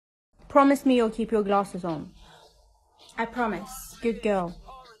Promise me you'll keep your glasses on. I promise. Good girl.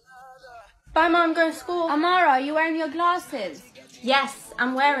 Bye, Mom. I'm going to school. Amara, are you wearing your glasses? Yes,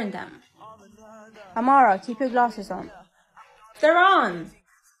 I'm wearing them. Amara, keep your glasses on. They're on.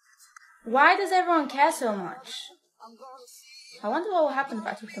 Why does everyone care so much? I wonder what will happen if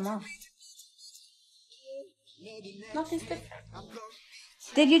I took them off. Nothing's different.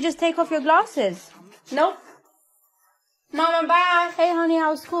 Did you just take off your glasses? Nope. Mom, I'm back. Hey, honey,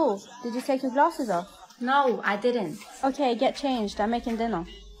 how was school? Did you take your glasses off? No, I didn't. Okay, get changed. I'm making dinner.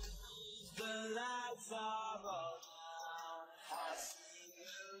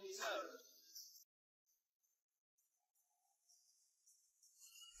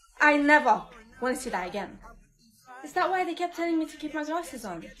 I never want to see that again. Is that why they kept telling me to keep my glasses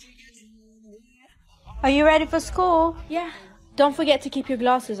on? Are you ready for school? Yeah. Don't forget to keep your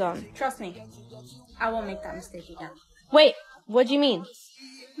glasses on. Trust me. I won't make that mistake again. Wait, what do you mean?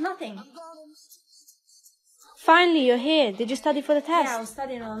 Nothing. Finally, you're here. Did you study for the test? Yeah, I was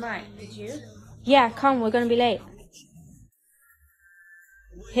studying all night. Did you? Yeah, come, we're gonna be late.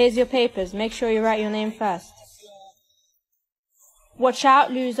 Here's your papers. Make sure you write your name first. Watch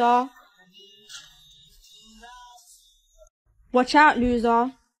out, loser. Watch out,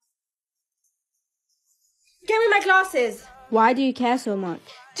 loser. Give me my glasses. Why do you care so much?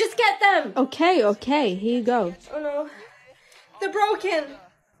 Just get them. Okay, here you go. Oh no. They're broken.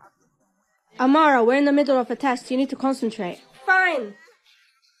 Amara, we're in the middle of a test. You need to concentrate. Fine.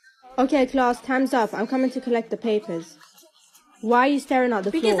 Okay, class, time's up. I'm coming to collect the papers. Why are you staring at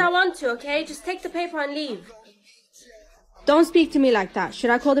the floor? Because I want to, okay? Just take the paper and leave. Don't speak to me like that. Should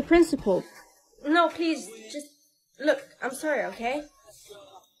I call the principal? No, please. Just look. I'm sorry, okay?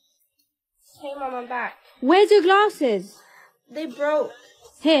 Hey, Mom, I'm back. Where's your glasses? They broke.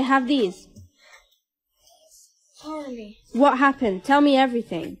 Here, have these. Finally. What happened? Tell me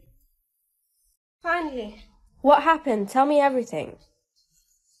everything. Finally. What happened? Tell me everything.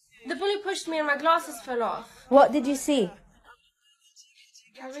 The bully pushed me and my glasses fell off. What did you see?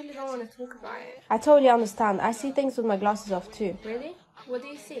 I really don't want to talk about it. I totally understand. I see things with my glasses off too. Really? What do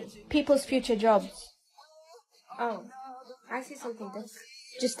you see? People's future jobs. Oh, I see something different.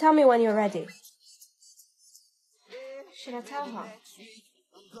 Just tell me when you're ready. Should I tell her?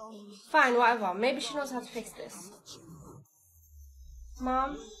 Fine, whatever. Maybe she knows how to fix this.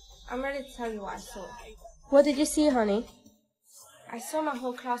 Mom, I'm ready to tell you what I saw. What did you see, honey? I saw my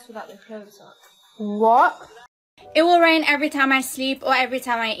whole class without their clothes on. What? It will rain every time I sleep or every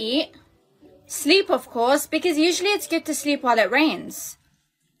time I eat. Sleep, of course, because usually it's good to sleep while it rains.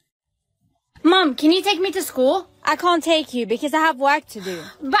 Mom, can you take me to school? I can't take you because I have work to do.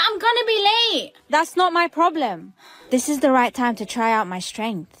 But I'm gonna be late. That's not my problem. This is the right time to try out my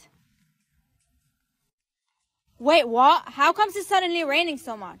strength. Wait, what? How comes it's suddenly raining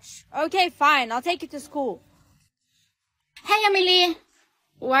so much? Okay, fine. I'll take you to school. Hey, Emily.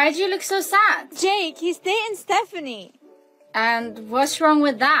 Why do you look so sad? Jake, he's dating Stephanie. And what's wrong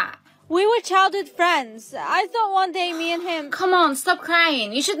with that? We were childhood friends. I thought one day me and him... Come on, stop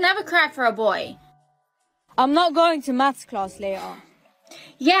crying. You should never cry for a boy. I'm not going to maths class later.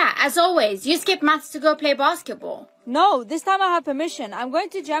 Yeah, as always, you skip maths to go play basketball. No, this time I have permission. I'm going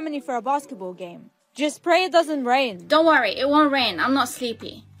to Germany for a basketball game. Just pray it doesn't rain. Don't worry, it won't rain. I'm not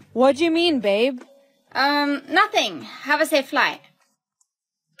sleepy. What do you mean, babe? Nothing. Have a safe flight.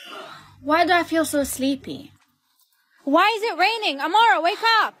 Why do I feel so sleepy? Why is it raining? Amara, wake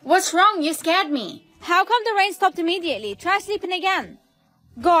up! What's wrong? You scared me. How come the rain stopped immediately? Try sleeping again.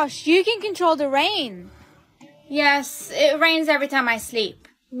 Gosh, you can control the rain. Yes, it rains every time I sleep.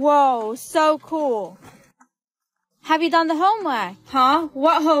 Whoa, so cool. Have you done the homework? Huh?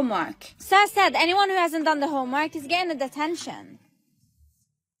 What homework? Sir said anyone who hasn't done the homework is getting a detention.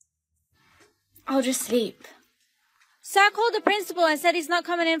 I'll just sleep. Sir called the principal and said he's not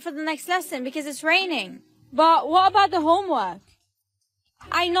coming in for the next lesson because it's raining. But what about the homework?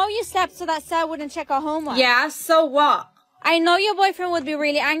 I know you slept so that Sir wouldn't check our homework. Yeah, so what? I know your boyfriend would be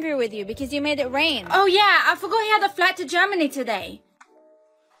really angry with you because you made it rain. Oh yeah, I forgot he had a flight to Germany today.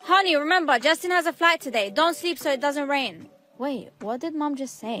 Honey, remember, Justin has a flight today. Don't sleep so it doesn't rain. Wait, what did Mom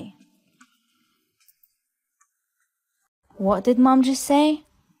just say? What did Mom just say?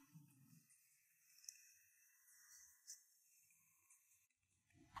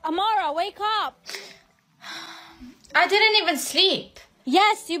 Amara, wake up! I didn't even sleep.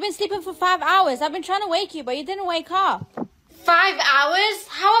 Yes, you've been sleeping for 5 hours. I've been trying to wake you, but you didn't wake up. 5 hours?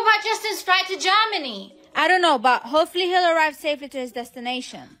 How about Justin's flight to Germany? I don't know, but hopefully he'll arrive safely to his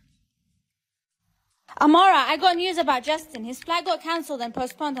destination. Amara, I got news about Justin. His flight got cancelled and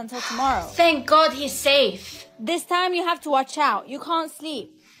postponed until tomorrow. Thank God he's safe. This time you have to watch out. You can't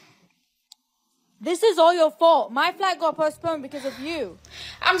sleep. This is all your fault. My flight got postponed because of you.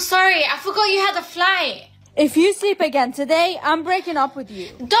 I'm sorry, I forgot you had a flight. If you sleep again today, I'm breaking up with you.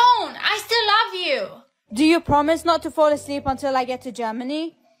 Don't! I still love you. Do you promise not to fall asleep until I get to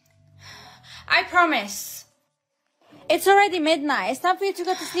Germany? I promise. It's already midnight. It's time for you to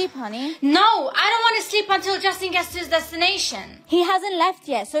go to sleep, honey. No, I don't want to sleep until Justin gets to his destination. He hasn't left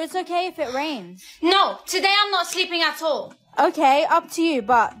yet, so it's okay if it rains. No, today I'm not sleeping at all. Okay, up to you,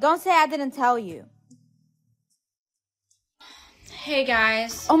 but don't say I didn't tell you. Hey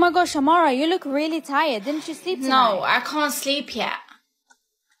guys. Oh my gosh, Amara, you look really tired. Didn't you sleep tonight? No, I can't sleep yet.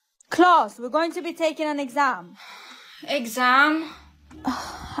 Class, we're going to be taking an exam. Exam?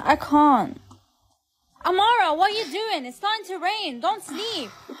 I can't. Amara, what are you doing? It's starting to rain. Don't sleep.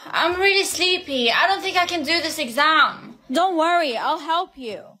 I'm really sleepy. I don't think I can do this exam. Don't worry, I'll help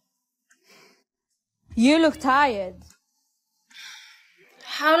you. You look tired.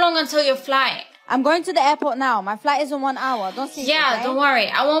 How long until your flight? I'm going to the airport now. My flight is in 1 hour. Don't sleep, Yeah, okay? don't worry.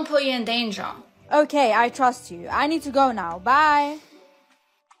 I won't put you in danger. Okay, I trust you. I need to go now. Bye.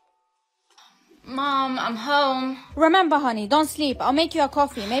 Mom, I'm home. Remember, honey, don't sleep. I'll make you a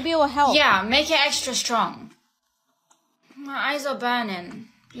coffee. Maybe it will help. Yeah, make it extra strong. My eyes are burning.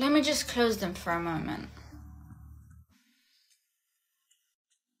 Let me just close them for a moment.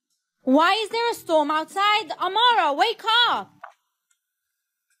 Why is there a storm outside? Amara, wake up!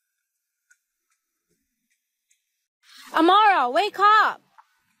 Amara, wake up!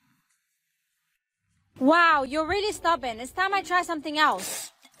 Wow, you're really stubborn. It's time I try something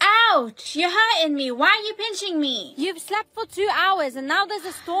else. Ouch! You're hurting me. Why are you pinching me? You've slept for 2 hours and now there's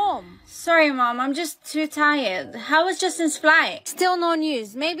a storm. Sorry, Mom. I'm just too tired. How was Justin's flight? Still no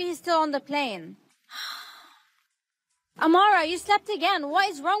news. Maybe he's still on the plane. Amara, you slept again. What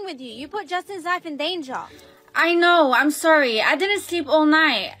is wrong with you? You put Justin's life in danger. I know. I'm sorry. I didn't sleep all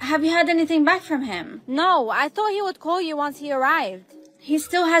night. Have you heard anything back from him? No, I thought he would call you once he arrived. He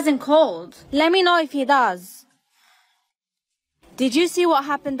still hasn't called. Let me know if he does. Did you see what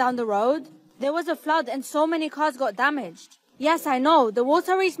happened down the road? There was a flood and so many cars got damaged. Yes, I know. The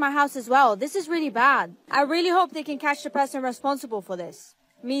water reached my house as well. This is really bad. I really hope they can catch the person responsible for this.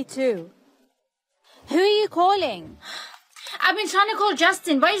 Me too. Who are you calling? I've been trying to call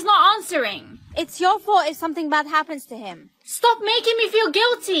Justin, but he's not answering. It's your fault if something bad happens to him. Stop making me feel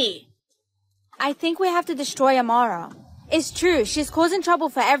guilty. I think we have to destroy Amara. It's true. She's causing trouble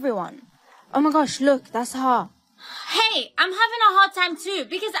for everyone. Oh my gosh, look, that's her. Hey, I'm having a hard time too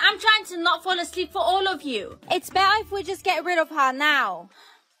because I'm trying to not fall asleep for all of you. It's better if we just get rid of her now.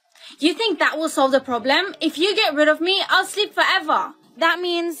 You think that will solve the problem? If you get rid of me, I'll sleep forever. That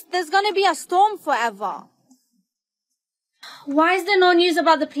means there's gonna be a storm forever. Why is there no news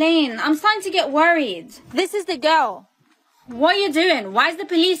about the plane? I'm starting to get worried. This is the girl. What are you doing? Why is the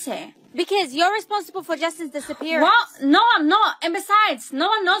police here? Because you're responsible for Justin's disappearance. What? No, I'm not. And besides, no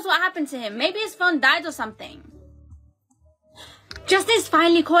one knows what happened to him. Maybe his phone died or something. Justin's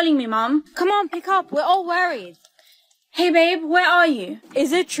finally calling me, Mom. Come on, pick up. We're all worried. Hey, babe, where are you?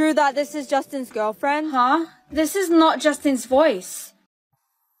 Is it true that this is Justin's girlfriend? Huh? This is not Justin's voice.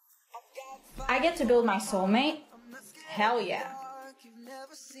 I get to build my soulmate? Hell yeah.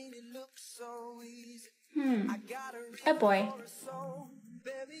 A boy.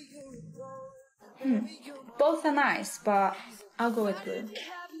 Both are nice, but I'll go with blue.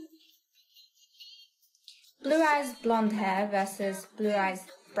 Blue eyes, blonde hair versus blue eyes,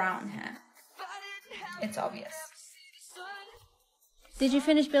 brown hair. It's obvious. Did you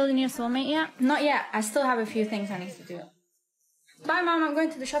finish building your soulmate yet? Not yet. I still have a few things I need to do. Bye, Mom. I'm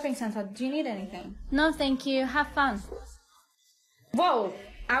going to the shopping center. Do you need anything? No, thank you. Have fun. Whoa!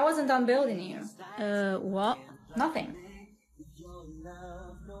 I wasn't done building you. What? Nothing.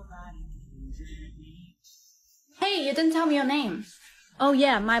 Hey, you didn't tell me your name. Oh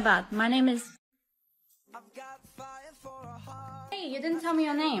yeah, my bad. My name is... Hey, you didn't tell me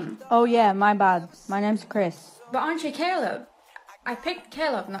your name. Oh yeah, my bad. My name's Chris. But aren't you Caleb? I picked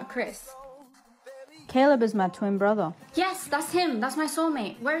Caleb, not Chris. Caleb is my twin brother. Yes, that's him. That's my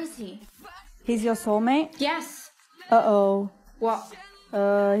soulmate. Where is he? He's your soulmate? Yes. Uh-oh. What?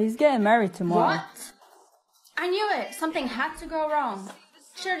 He's getting married tomorrow. What? I knew it. Something had to go wrong.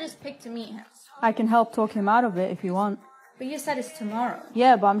 Should've just picked to meet him. I can help talk him out of it if you want. But you said it's tomorrow.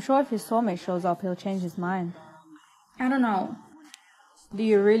 Yeah, but I'm sure if his soulmate shows up, he'll change his mind. I don't know. Do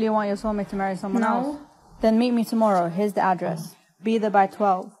you really want your soulmate to marry someone else? No. Then meet me tomorrow. Here's the address. Be there by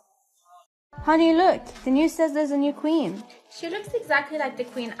 12. Honey, look. The news says there's a new queen. She looks exactly like the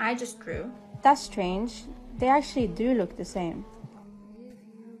queen I just drew. That's strange. They actually do look the same.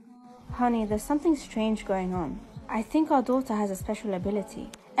 Honey, there's something strange going on. I think our daughter has a special ability.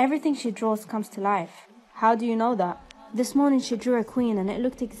 Everything she draws comes to life. How do you know that? This morning she drew a queen and it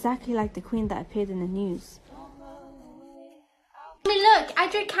looked exactly like the queen that appeared in the news. Mommy, look, I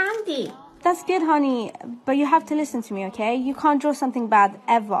drew Candy. That's good, honey, but you have to listen to me, okay? You can't draw something bad,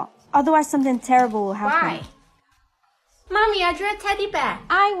 ever. Otherwise something terrible will happen. Why? Mommy, I drew a teddy bear.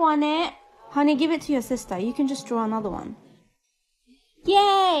 I want it. Honey, give it to your sister. You can just draw another one.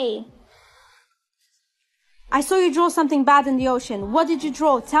 Yay! I saw you draw something bad in the ocean. What did you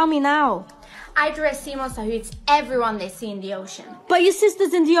draw? Tell me now. I drew a sea monster who eats everyone they see in the ocean. But your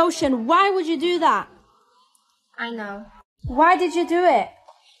sister's in the ocean. Why would you do that? I know. Why did you do it?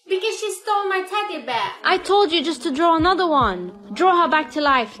 Because she stole my teddy bear. I told you just to draw another one. Draw her back to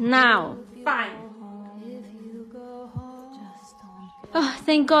life now. Fine. Oh,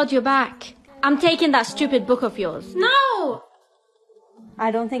 thank God you're back. I'm taking that stupid book of yours. No! I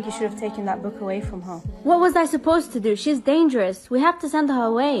don't think you should have taken that book away from her. What was I supposed to do? She's dangerous. We have to send her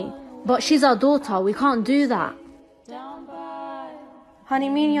away. But she's our daughter. We can't do that. Honey,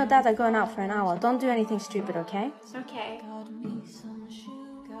 me and your dad are going out for an hour. Don't do anything stupid, okay? Okay.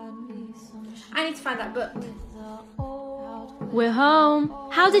 I need to find that book. We're home.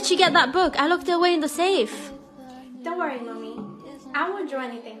 How did she get that book? I locked it away in the safe. Don't worry, Mommy. I won't draw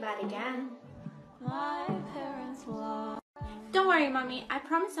anything bad again. Don't worry, Mommy. I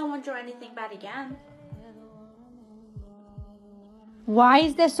promise I won't draw anything bad again. Why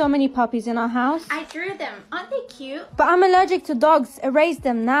is there so many puppies in our house? I drew them. Aren't they cute? But I'm allergic to dogs. Erase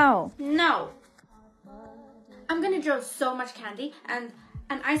them now. No. I'm gonna draw so much candy and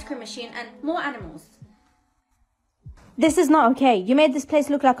an ice cream machine and more animals. This is not okay. You made this place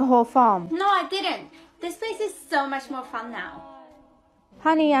look like a whole farm. No, I didn't. This place is so much more fun now.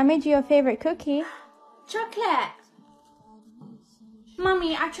 Honey, I made you your favorite cookie. Chocolate.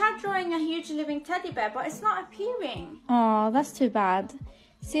 Mummy, I tried drawing a huge living teddy bear, but it's not appearing. Oh, that's too bad.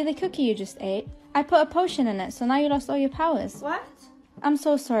 See the cookie you just ate? I put a potion in it, so now you lost all your powers. What? I'm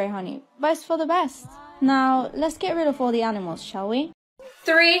so sorry, honey, but it's for the best. Now, let's get rid of all the animals, shall we?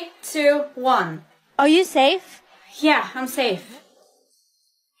 3, 2, 1. Are you safe? Yeah, I'm safe.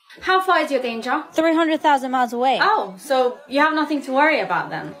 How far is your danger? 300,000 miles away. Oh, so you have nothing to worry about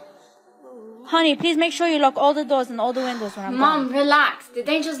then. Honey, please make sure you lock all the doors and all the windows when I'm Mom, gone. relax. The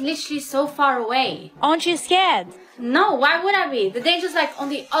danger's literally so far away. Aren't you scared? No, why would I be? The danger's like on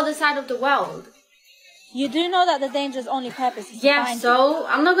the other side of the world. You do know that the danger's only purpose is to Yeah, find so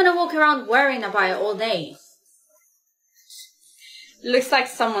I'm not gonna walk around worrying about it all day. Looks like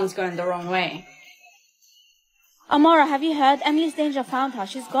someone's going the wrong way. Amara, have you heard? Emily's danger found her.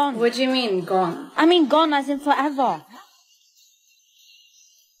 She's gone. What do you mean, gone? I mean gone as in forever.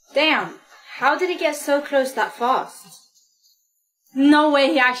 Damn, how did he get so close that fast? No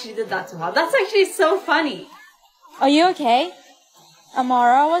way he actually did that to her. That's actually so funny. Are you okay?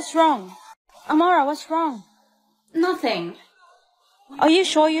 Amara, what's wrong? Amara, what's wrong? Nothing. Are you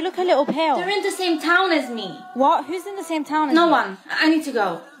sure? You look a little pale. They're in the same town as me. What? Who's in the same town as No you? one. I need to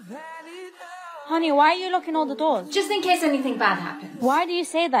go. Honey, why are you locking all the doors? Just in case anything bad happens. Why do you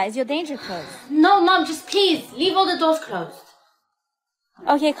say that? Is your danger close? No, Mom, just please, leave all the doors closed.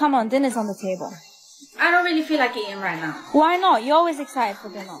 Okay, come on. Dinner's on the table. I don't really feel like eating right now. Why not? You're always excited for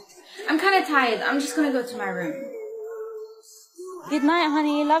dinner. I'm kind of tired. I'm just gonna go to my room. Good night,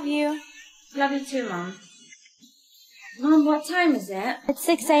 honey. Love you. Love you too, Mom. Mom, what time is it? It's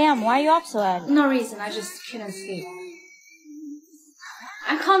 6 a.m. Why are you up so early? No reason, I just couldn't sleep.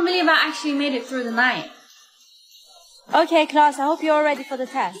 I can't believe I actually made it through the night. Okay, class. I hope you're all ready for the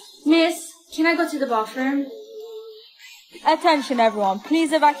test. Miss, can I go to the bathroom? Attention, everyone.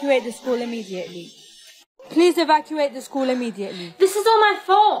 Please evacuate the school immediately. Please evacuate the school immediately. This is all my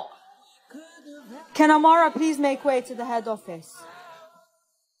fault. Can Amara please make way to the head office?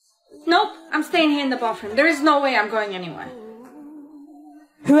 Nope, I'm staying here in the bathroom. There is no way I'm going anywhere.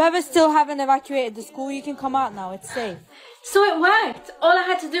 Whoever still haven't evacuated the school, you can come out now. It's safe. So it worked. All I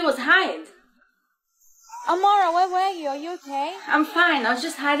had to do was hide. Amara, where were you? Are you okay? I'm fine. I was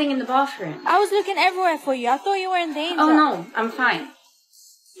just hiding in the bathroom. I was looking everywhere for you. I thought you were in danger. Oh no, I'm fine.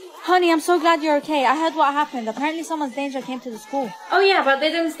 Honey, I'm so glad you're okay. I heard what happened. Apparently someone's danger came to the school. Oh yeah, but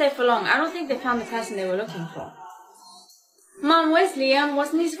they didn't stay for long. I don't think they found the person they were looking for. Mom, where's Liam?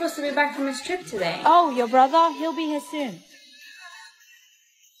 Wasn't he supposed to be back from his trip today? Oh, your brother? He'll be here soon.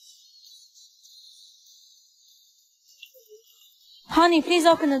 Honey, please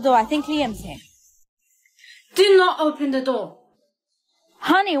open the door. I think Liam's here. Do not open the door.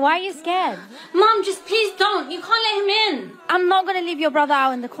 Honey, why are you scared? Mom, just please don't. You can't let him in. I'm not going to leave your brother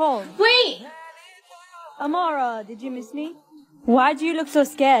out in the cold. Wait. Amara, did you miss me? Why do you look so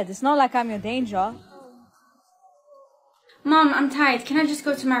scared? It's not like I'm your danger. Mom, I'm tired. Can I just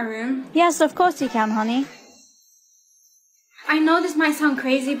go to my room? Yes, of course you can, honey. I know this might sound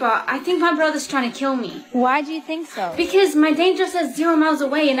crazy, but I think my brother's trying to kill me. Why do you think so? Because my danger says 0 miles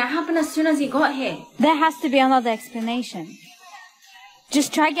away and it happened as soon as he got here. There has to be another explanation.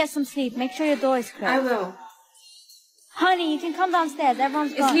 Just try get some sleep. Make sure your door is closed. I will. Honey, you can come downstairs.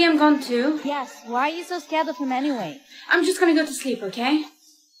 Everyone's gone. Is Liam gone too? Yes. Why are you so scared of him anyway? I'm just gonna go to sleep, okay?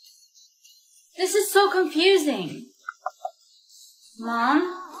 This is so confusing.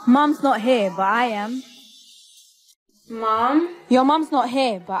 Mom? Mom's not here, but I am. Mom? Your mom's not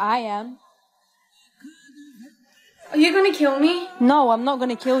here, but I am. Are you gonna kill me? No, I'm not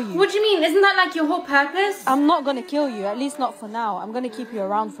gonna kill you. What do you mean? Isn't that like your whole purpose? I'm not gonna kill you, at least not for now. I'm gonna keep you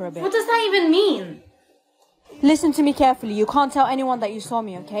around for a bit. What does that even mean? Listen to me carefully. You can't tell anyone that you saw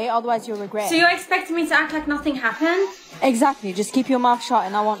me, okay? Otherwise you'll regret So it. you're expecting me to act like nothing happened? Exactly. Just keep your mouth shut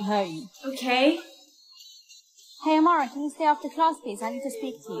and I won't hurt you. Okay. Hey, Amara, can you stay after class, please? I need to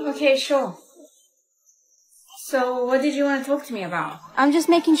speak to you. Okay, sure. So, what did you want to talk to me about? I'm just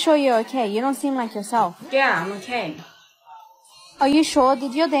making sure you're okay. You don't seem like yourself. Yeah, I'm okay. Are you sure?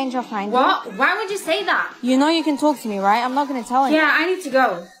 Did your danger find you? What? Why would you say that? You know you can talk to me, right? I'm not gonna tell anyone. Yeah, I need to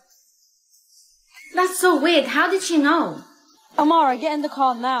go. That's so weird. How did she know? Amara, get in the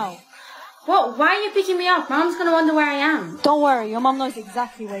car now. What? Why are you picking me up? Mom's gonna wonder where I am. Don't worry, your mom knows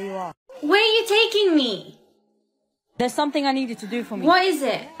exactly where you are. Where are you taking me? There's something I need you to do for me. What is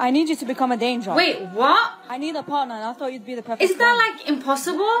it? I need you to become a danger. Wait, what? I need a partner and I thought you'd be the perfect Is that one. like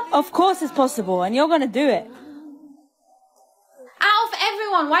impossible? Of course it's possible and you're gonna do it. Out of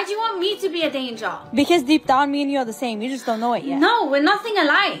everyone, why do you want me to be a danger? Because deep down me and you are the same, you just don't know it yet. No, we're nothing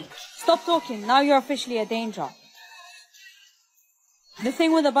alike. Stop talking, now you're officially a danger. The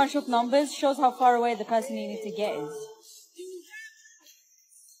thing with a bunch of numbers shows how far away the person you need to get is.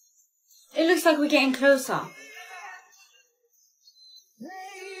 It looks like we're getting closer.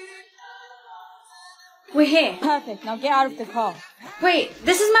 We're here. Perfect, now get out of the car. Wait,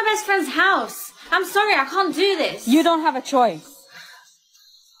 this is my best friend's house. I'm sorry, I can't do this. You don't have a choice.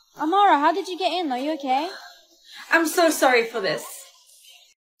 Amara, how did you get in? Are you okay? I'm so sorry for this.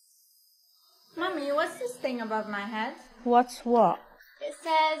 Mummy, what's this thing above my head? What's what? It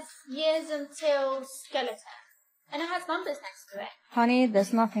says years until skeleton. And it has numbers next to it. Honey,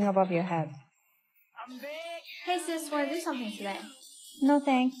 there's nothing above your head. Hey sis, wanna do something today? No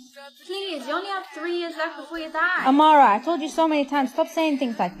thanks. Please, you only have 3 years left before you die. Amara, I told you so many times, stop saying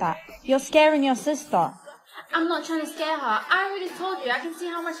things like that. You're scaring your sister. I'm not trying to scare her. I already told you. I can see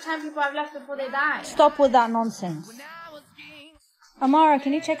how much time people have left before they die. Stop with that nonsense. Amara,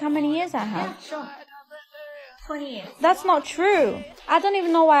 can you check how many years I have? Sure. 20 years. That's not true. I don't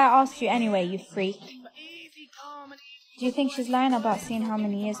even know why I asked you anyway, you freak. Do you think she's lying about seeing how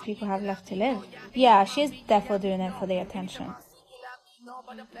many years people have left to live? Yeah, she's definitely doing it for the attention.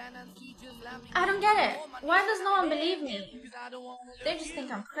 I don't get it. Why does no one believe me? They just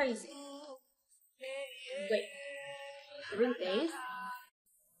think I'm crazy. Wait. 3 days?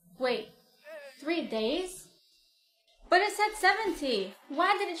 Wait. 3 days? But it said 70.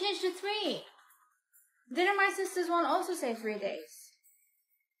 Why did it change to 3? Didn't my sister's one also say 3 days?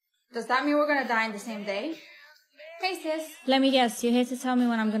 Does that mean we're gonna die in the same day? Hey sis. Let me guess, you're here to tell me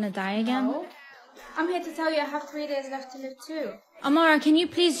when I'm gonna die again? No. I'm here to tell you I have 3 days left to live too. Amara, can you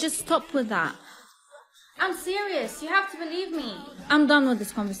please just stop with that? I'm serious. You have to believe me. I'm done with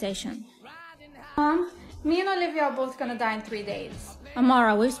this conversation. Mom, me and Olivia are both gonna die in 3 days.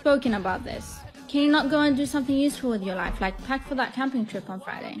 Amara, we've spoken about this. Can you not go and do something useful with your life, like pack for that camping trip on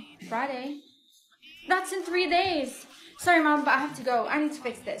Friday? Friday? That's in 3 days. Sorry, Mom, but I have to go. I need to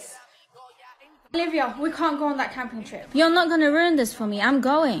fix this. Olivia, we can't go on that camping trip. You're not gonna ruin this for me, I'm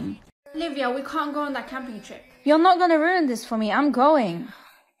going. Olivia, we can't go on that camping trip. You're not gonna ruin this for me, I'm going.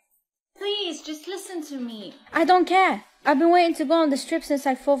 Please, just listen to me. I don't care. I've been waiting to go on this trip since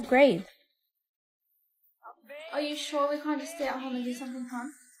like 4th grade. Are you sure we can't just stay at home and do something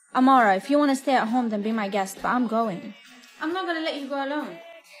fun? Amara, if you want to stay at home, then be my guest, but I'm going. I'm not gonna let you go alone.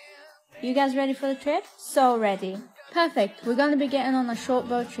 You guys ready for the trip? So ready. Perfect. We're gonna be getting on a short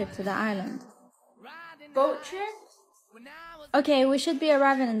boat trip to the island. Boat trip? Okay, we should be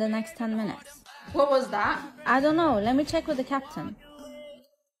arriving in the next 10 minutes. What was that? I don't know. Let me check with the captain.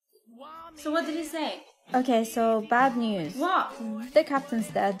 So what did he say? Okay, so bad news. What? The captain's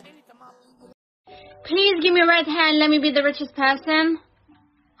dead. Please give me red hair and let me be the richest person.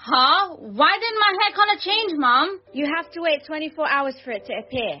 Huh? Why didn't my hair color change, Mom? You have to wait 24 hours for it to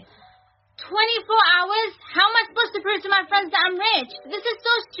appear. 24 hours? How am I supposed to prove to my friends that I'm rich? This is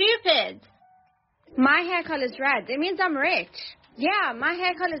so stupid. My hair color's red. It means I'm rich. Yeah, my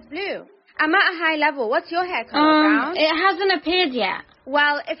hair color's blue. I'm at a high level. What's your hair color, brown? It hasn't appeared yet.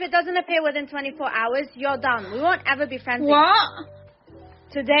 Well, if it doesn't appear within 24 hours, you're done. We won't ever be friends again. What?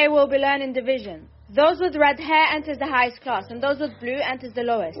 Today we'll be learning division. Those with red hair enters the highest class, and those with blue enters the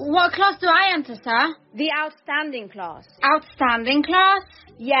lowest. What class do I enter, sir? The outstanding class. Outstanding class?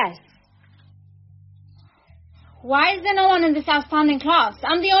 Yes. Why is there no one in this outstanding class?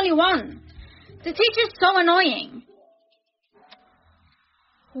 I'm the only one. The teacher's so annoying.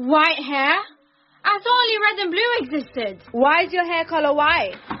 White hair? I thought only red and blue existed. Why is your hair color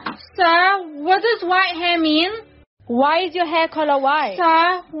white? Sir, what does white hair mean? Why is your hair color white?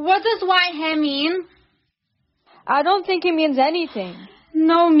 Sir, what does white hair mean? I don't think it means anything.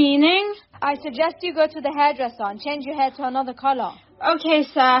 No meaning? I suggest you go to the hairdresser and change your hair to another color. Okay,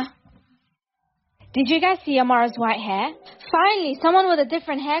 sir. Did you guys see Amara's white hair? Finally, someone with a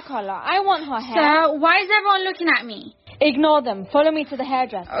different hair color. I want her hair. Sir, why is everyone looking at me? Ignore them. Follow me to the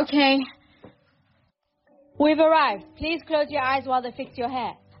hairdresser. Okay. We've arrived. Please close your eyes while they fix your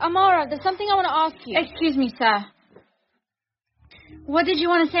hair. Amara, there's something I want to ask you. Excuse me, sir. What did you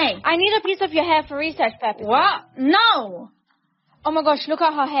want to say? I need a piece of your hair for research purposes. What? No! Oh my gosh, look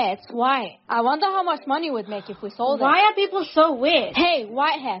at her hair. It's white. I wonder how much money we'd make if we sold it. Why are people so weird? Hey,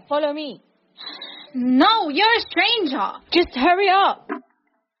 white hair, follow me. No, you're a stranger. Just hurry up.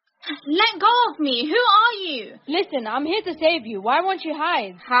 Let go of me. Who are you? Listen, I'm here to save you. Why won't you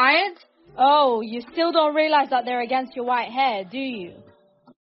hide? Hide? Oh, you still don't realize that they're against your white hair, do you?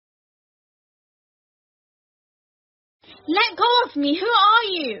 Let go of me. Who are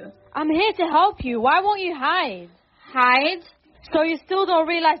you? I'm here to help you. Why won't you hide? Hide? So you still don't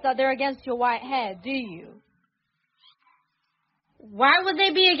realize that they're against your white hair, do you? Why would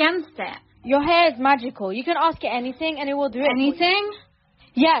they be against it? Your hair is magical. You can ask it anything and it will do it. Anything?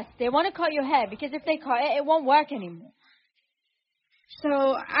 Yes, they want to cut your hair because if they cut it, it won't work anymore. So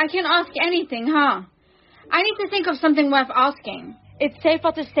I can ask anything, huh? I need to think of something worth asking. It's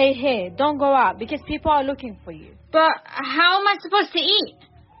safer to stay here. Don't go out because people are looking for you. But how am I supposed to eat?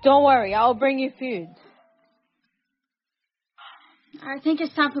 Don't worry, I'll bring you food. I think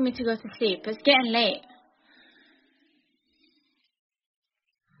it's time for me to go to sleep. It's getting late.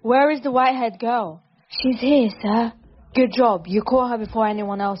 Where is the white-haired girl? She's here, sir. Good job. You caught her before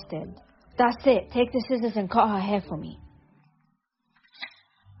anyone else did. That's it. Take the scissors and cut her hair for me.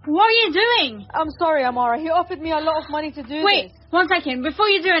 What are you doing? I'm sorry, Amara. He offered me a lot of money to do this. Wait, 1 second. Before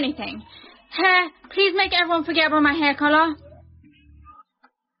you do anything. Hair, please make everyone forget about my hair color.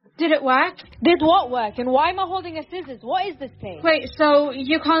 Did it work? Did what work? And why am I holding a scissors? What is this place? Wait, so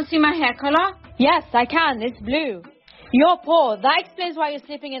you can't see my hair color? Yes, I can. It's blue. You're poor. That explains why you're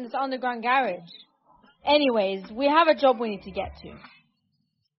sleeping in this underground garage. Anyways, we have a job we need to get to.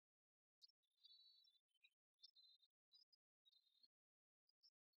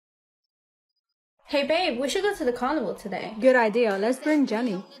 Hey babe, we should go to the carnival today. Good idea. Let's bring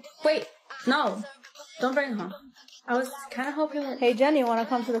Jenny. Wait, no. Don't bring her. I was kind of hoping... Hey Jenny, want to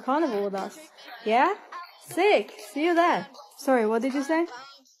come to the carnival with us? Yeah? Sick. See you there. Sorry, what did you say?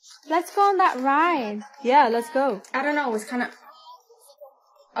 Let's go on that ride. Yeah, let's go. I don't know, it was kind of...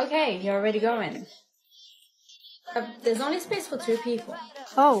 Okay, you're already going. There's only space for 2 people.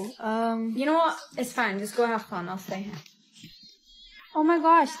 Oh, You know what? It's fine. Just go have fun. I'll stay here. Oh my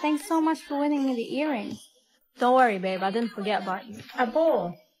gosh, thanks so much for winning me the earrings. Don't worry, babe. I didn't forget about you. A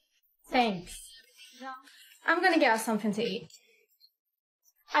bowl. Thanks. I'm gonna get us something to eat.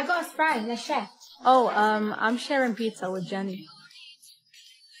 I got a Sprite. Let's share. Oh, I'm sharing pizza with Jenny.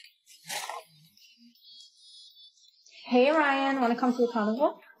 Hey, Ryan. Want to come to the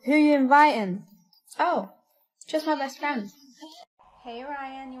carnival? Who you inviting? Oh, just my best friend. Hey,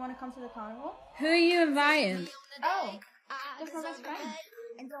 Ryan. You want to come to the carnival? Who are you inviting? Oh, just my best friend.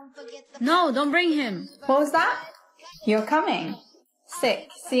 No, don't bring him. What was that? You're coming. Sick.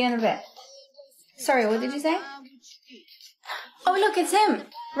 See you in a bit. Sorry, what did you say? Oh, look, it's him.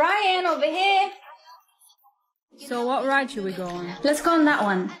 Ryan, over here. So what ride should we go on? Let's go on that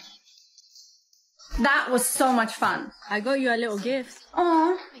one. That was so much fun. I got you a little gift.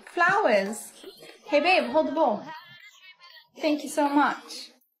 Aw, flowers. Hey, babe, hold the bowl. Thank you so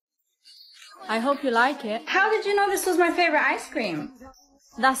much. I hope you like it. How did you know this was my favorite ice cream?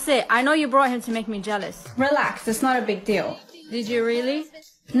 That's it. I know you brought him to make me jealous. Relax, it's not a big deal. Did you really?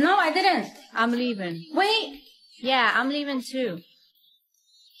 No, I didn't. I'm leaving. Wait. Yeah, I'm leaving too.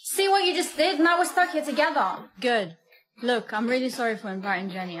 See what you just did? Now we're stuck here together. Good. Look, I'm really sorry for inviting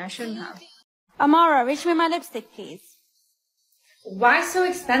Jenny. I shouldn't have. Amara, reach me my lipstick, please. Why so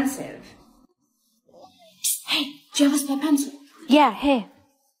expensive? Hey, do you have a spare pencil? Yeah, here.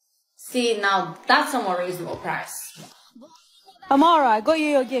 See, now that's a more reasonable price. Amara, I got you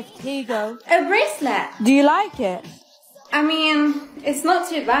your gift. Here you go. A bracelet? Do you like it? I mean, it's not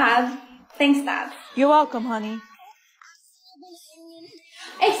too bad. Thanks, Dad. You're welcome, honey.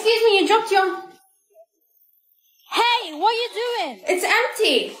 Excuse me, you dropped your... Hey, what are you doing? It's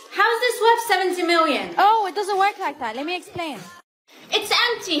empty. How's this worth 70 million? Oh, it doesn't work like that. Let me explain. It's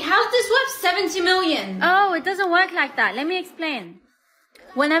empty. How's this worth 70 million? Oh, it doesn't work like that. Let me explain.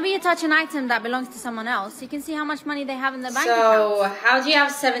 Whenever you touch an item that belongs to someone else, you can see how much money they have in their bank account. So, how do you have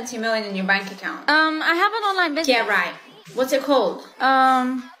 70 million in your bank account? I have an online business. Yeah, right. What's it called?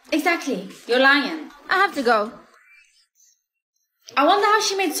 Exactly. You're lying. I have to go. I wonder how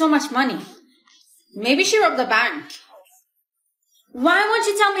she made so much money. Maybe she robbed the bank. Why won't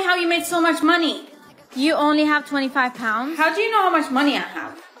you tell me how you made so much money? You only have £25. How do you know how much money I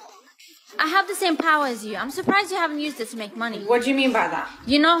have? I have the same power as you. I'm surprised you haven't used it to make money. What do you mean by that?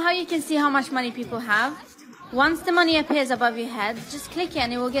 You know how you can see how much money people have? Once the money appears above your head, just click it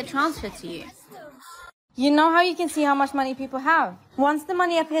and it will get transferred to you. You know how you can see how much money people have? Once the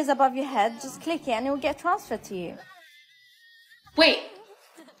money appears above your head, just click it and it will get transferred to you. Wait,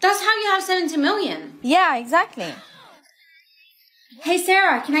 that's how you have 70 million? Yeah, exactly. Hey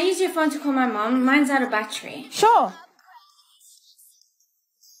Sarah, can I use your phone to call my mom? Mine's out of battery. Sure.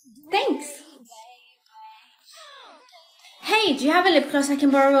 Thanks. Hey, do you have a lip gloss I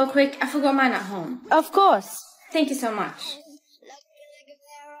can borrow real quick? I forgot mine at home. Of course. Thank you so much.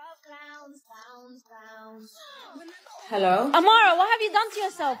 Hello? Amara, what have you done to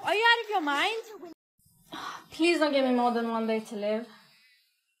yourself? Are you out of your mind? Please don't give me more than 1 day to live.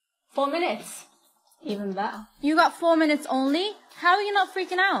 4 minutes. Even better. You got 4 minutes only? How are you not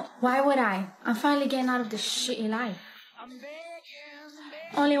freaking out? Why would I? I'm finally getting out of this shitty life.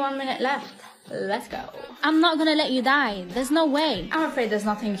 Only 1 minute left. Let's go. I'm not gonna let you die. There's no way. I'm afraid there's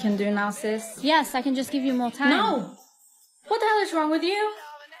nothing you can do now, sis. Yes, I can just give you more time. No! What the hell is wrong with you?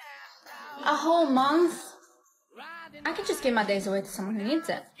 A whole month? I could just give my days away to someone who needs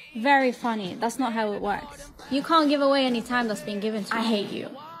it. Very funny. That's not how it works. You can't give away any time that's been given to you. I hate you.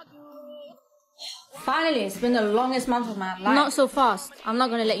 Finally, it's been the longest month of my life. Not so fast. I'm not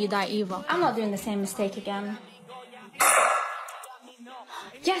gonna let you die either. I'm not doing the same mistake again.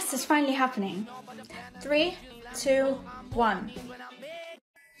 Yes, it's finally happening. 3, 2, 1.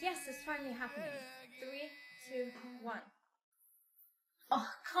 Yes, it's finally happening. 3, 2, 1. Oh,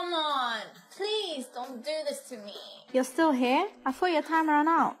 come on. Please don't do this to me. You're still here? I thought your time ran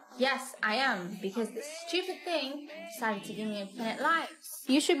out. Yes, I am, because this stupid thing decided to give me infinite lives.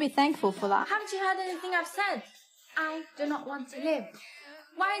 You should be thankful for that. Haven't you heard anything I've said? I do not want to live.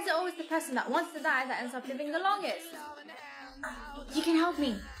 Why is it always the person that wants to die that ends up living the longest? You can help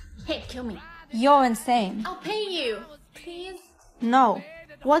me. Hey, kill me. You're insane. I'll pay you. Please? No.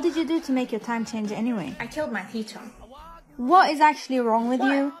 What did you do to make your time change anyway? I killed my teacher. What is actually wrong with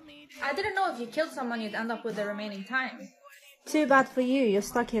you? I didn't know if you killed someone you'd end up with the remaining time. Too bad for you. You're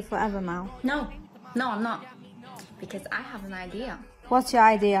stuck here forever now. No, I'm not. Because I have an idea. What's your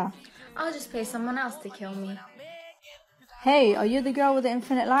idea? I'll just pay someone else to kill me. Hey, are you the girl with the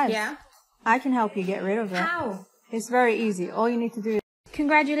infinite lives? Yeah. I can help you get rid of it. How? It's very easy. All you need to do is...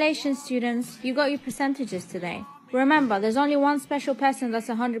 Congratulations, students. You got your percentages today. Remember, there's only one special person that's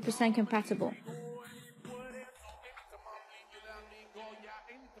 100% compatible.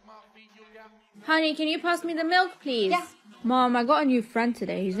 Honey, can you pass me the milk, please? Yeah. Mom, I got a new friend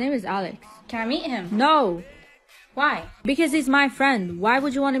today. His name is Alex. Can I meet him? No. Why? Because he's my friend. Why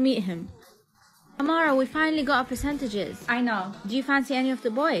would you want to meet him? Amara, we finally got our percentages. I know. Do you fancy any of the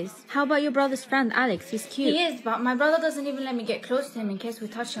boys? How about your brother's friend, Alex? He's cute. He is, but my brother doesn't even let me get close to him in case we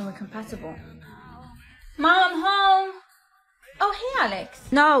touch and we're compatible. Mom, I'm home. Oh, hey,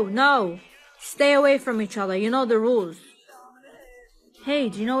 Alex. No. Stay away from each other. You know the rules. Hey,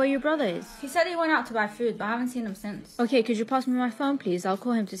 do you know where your brother is? He said he went out to buy food, but I haven't seen him since. Okay, could you pass me my phone, please? I'll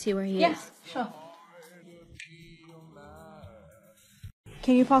call him to see where he is. Yes, sure.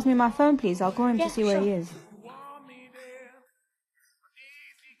 Can you pass me my phone, please? I'll call him to see where he is.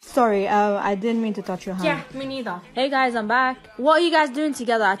 Sorry, I didn't mean to touch your hand. Yeah, me neither. Hey guys, I'm back. What are you guys doing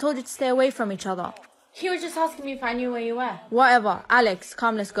together? I told you to stay away from each other. He was just asking me if I knew where you were. Whatever. Alex,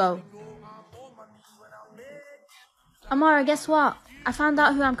 come, let's go. Amara, guess what? I found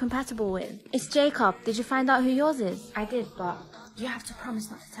out who I'm compatible with. It's Jacob. Did you find out who yours is? I did, but you have to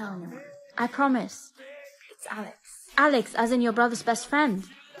promise not to tell anyone. I promise. It's Alex. Alex, as in your brother's best friend.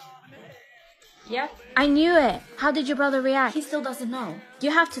 Yeah? I knew it. How did your brother react? He still doesn't know.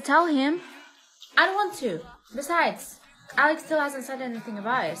 You have to tell him. I don't want to. Besides, Alex still hasn't said anything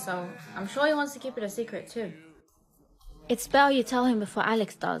about it, so I'm sure he wants to keep it a secret too. It's better you tell him before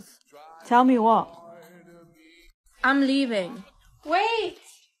Alex does. Tell me what? I'm leaving. Wait!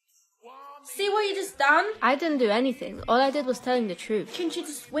 See what you just done? I didn't do anything. All I did was telling the truth. Can't you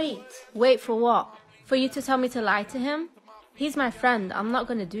just wait? Wait for what? For you to tell me to lie to him? He's my friend. I'm not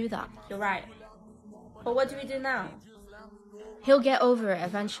gonna do that. You're right. But what do we do now? He'll get over it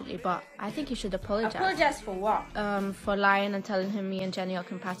eventually, but I think you should apologize. Apologize for what? For lying and telling him me and Jenny are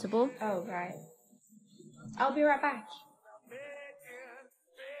compatible. Oh, right. I'll be right back.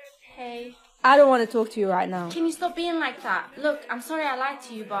 Hey. I don't want to talk to you right now. Can you stop being like that? Look, I'm sorry I lied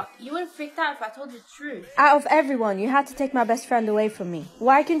to you, but you would have freaked out if I told you the truth. Out of everyone, you had to take my best friend away from me.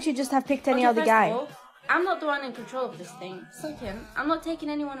 Why couldn't you just have picked any other guy? First of all, I'm not the one in control of this thing. Second, I'm not taking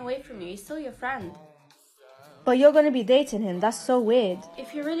anyone away from you. He's still your friend. But you're gonna be dating him. That's so weird.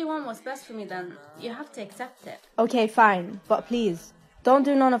 If you really want what's best for me, then you have to accept it. Okay, fine. But please, don't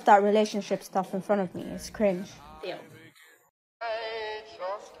do none of that relationship stuff in front of me. It's cringe. Deal.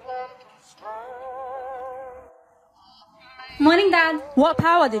 Morning, Dad. What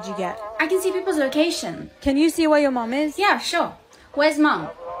power did you get? I can see people's location. Can you see where your mom is? Yeah, sure. Where's Mom?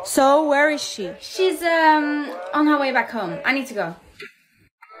 So, where is she? She's, on her way back home. I need to go.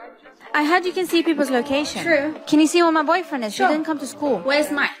 I heard you can see people's location. True. Can you see where my boyfriend is? Sure. He didn't come to school. Where's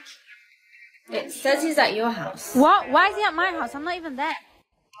Mike? It says he's at your house. What? Why is he at my house? I'm not even there.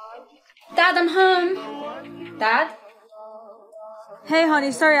 Dad, I'm home. Dad? Hey,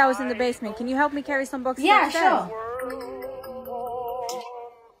 honey, sorry I was in the basement. Can you help me carry some boxes upstairs? Sure.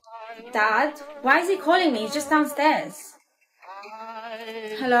 Dad, why is he calling me? He's just downstairs.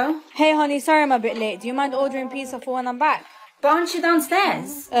 Hello? Hey, honey, sorry I'm a bit late. Do you mind ordering pizza for when I'm back? But aren't you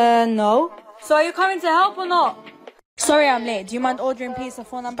downstairs? No. So are you coming to help or not? Sorry I'm late. Do you mind ordering pizza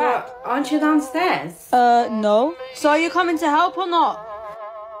for when I'm back? But aren't you downstairs? No. So are you coming to help or not?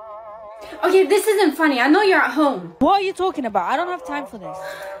 Okay, this isn't funny. I know you're at home. What are you talking about? I don't have time for this.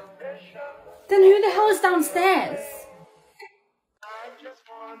 Then who the hell is downstairs?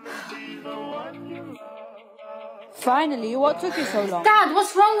 Finally, what took you so long? Dad,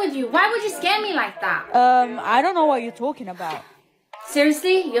 what's wrong with you? Why would you scare me like that? I don't know what you're talking about.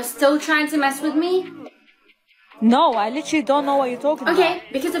 Seriously? You're still trying to mess with me? No, I literally don't know what you're talking about. Okay,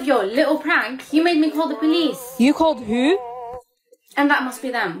 because of your little prank, you made me call the police. You called who? And that must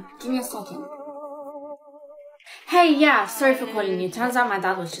be them. Give me a second. Hey, yeah, sorry for calling you. Turns out my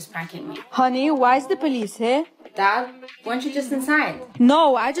dad was just pranking me. Honey, why is the police here? Dad, weren't you just inside?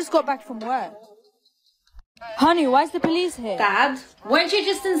 No, I just got back from work. Honey, why is the police here? Dad, weren't you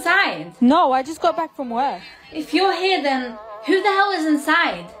just inside? No, I just got back from work. If you're here, then who the hell is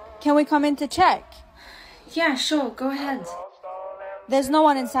inside? Can we come in to check? Yeah, sure, go ahead. There's no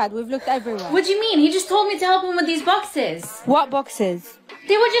one inside. We've looked everywhere. What do you mean? He just told me to help him with these boxes. What boxes?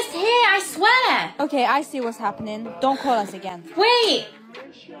 They were just here, I swear. Okay, I see what's happening. Don't call us again. Wait.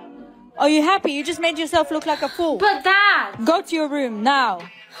 Are you happy? You just made yourself look like a fool. But Dad. Go to your room, now.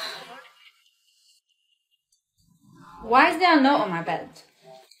 Why is there a note on my bed?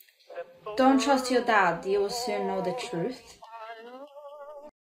 Don't trust your dad. You will soon know the truth.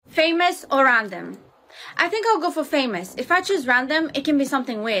 Famous or random? I think I'll go for famous. If I choose random, it can be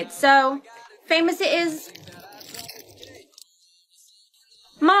something weird. So, famous it is.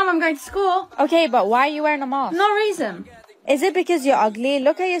 Mom, I'm going to school. Okay, but why are you wearing a mask? No reason. Is it because you're ugly?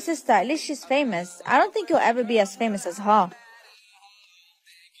 Look at your sister. At least she's famous. I don't think you'll ever be as famous as her.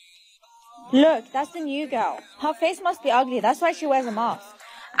 Look, that's the new girl. Her face must be ugly. That's why she wears a mask.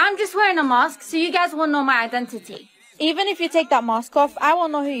 I'm just wearing a mask so you guys won't know my identity. Even if you take that mask off, I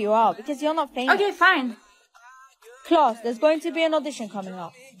won't know who you are because you're not famous. Okay, fine. Class, there's going to be an audition coming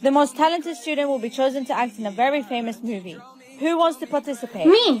up. The most talented student will be chosen to act in a very famous movie. Who wants to participate?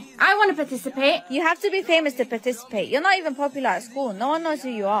 Me! I want to participate. You have to be famous to participate. You're not even popular at school. No one knows who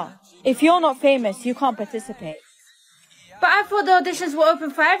you are. If you're not famous, you can't participate. But I thought the auditions were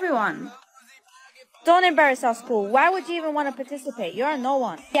open for everyone. Don't embarrass our school. Why would you even want to participate? You're a no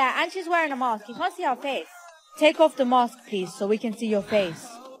one. Yeah, and she's wearing a mask. You can't see her face. Take off the mask, please, so we can see your face.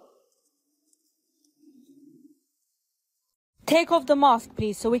 Take off the mask,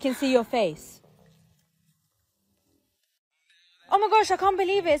 please, so we can see your face. Oh my gosh, I can't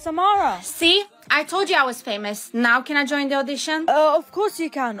believe it. It's Amara. See? I told you I was famous. Now can I join the audition? Of course you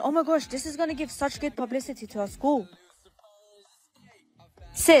can. Oh my gosh, this is going to give such good publicity to our school.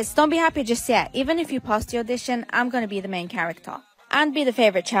 Sis, don't be happy just yet. Even if you pass the audition, I'm going to be the main character. And be the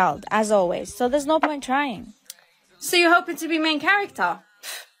favorite child, as always. So there's no point trying. So you're hoping to be main character?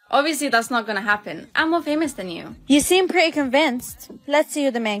 Obviously that's not going to happen. I'm more famous than you. You seem pretty convinced. Let's see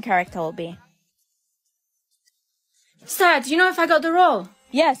who the main character will be. Sir, do you know if I got the role?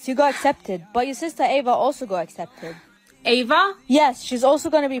 Yes, you got accepted. But your sister Ava also got accepted. Ava? Yes, she's also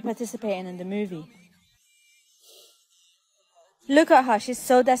going to be participating in the movie. Look at her, she's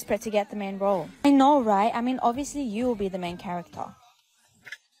so desperate to get the main role. I know, right? I mean, obviously you will be the main character.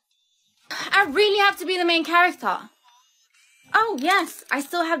 I really have to be the main character. Oh, yes, I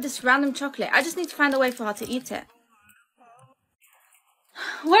still have this random chocolate. I just need to find a way for her to eat it.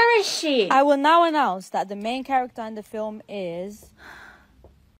 Where is she? I will now announce that the main character in the film is...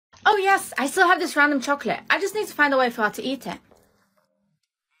 Oh, yes, I still have this random chocolate. I just need to find a way for her to eat it.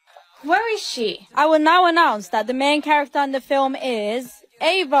 Where is she? I will now announce that the main character in the film is...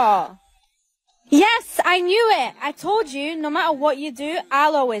 Ava. Yes, I knew it. I told you, no matter what you do,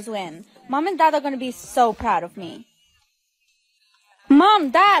 I'll always win. Mom and Dad are going to be so proud of me.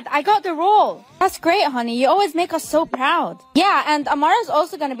 Mom, Dad, I got the role. That's great, honey. You always make us so proud. Yeah, and Amara's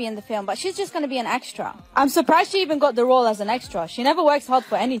also going to be in the film, but she's just going to be an extra. I'm surprised she even got the role as an extra. She never works hard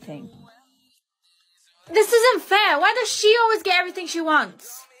for anything. This isn't fair. Why does she always get everything she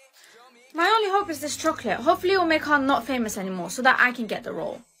wants? My only hope is this chocolate. Hopefully it will make her not famous anymore so that I can get the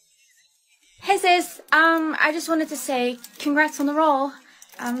role. Hey sis, I just wanted to say congrats on the role.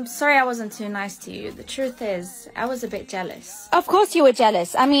 I'm sorry I wasn't too nice to you. The truth is, I was a bit jealous. Of course you were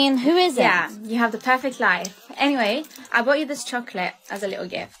jealous. I mean, who isn't? Yeah, you have the perfect life. Anyway, I bought you this chocolate as a little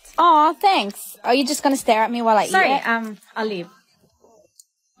gift. Aw, thanks. Are you just gonna stare at me while I eat it? I'll leave.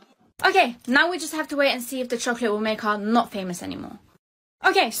 Okay, now we just have to wait and see if the chocolate will make her not famous anymore.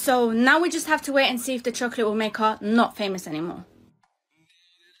 Okay, so now we just have to wait and see if the chocolate will make her not famous anymore.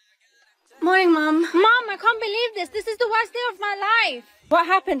 Morning, Mom. Mom, I can't believe this. This is the worst day of my life. What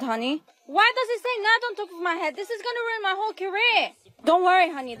happened, honey? Why does it say nerd on top of my head? This is gonna ruin my whole career. Don't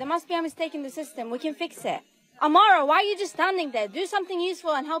worry, honey. There must be a mistake in the system. We can fix it. Amara, why are you just standing there? Do something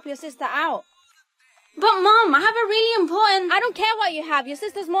useful and help your sister out. But Mom, I have a really important... I don't care what you have. Your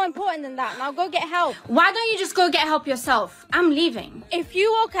sister's more important than that. Now go get help. Why don't you just go get help yourself? I'm leaving. If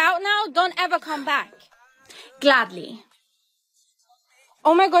you walk out now, don't ever come back. Gladly.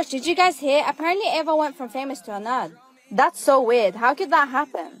 Oh my gosh, did you guys hear? Apparently Ava went from famous to a nerd. That's so weird. How could that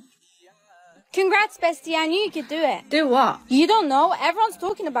happen? Congrats, bestie. I knew you could do it. Do what? You don't know? Everyone's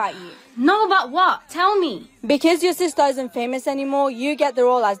talking about you. Know about what? Tell me. Because your sister isn't famous anymore, you get the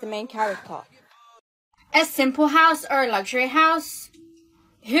role as the main character. A simple house or a luxury house?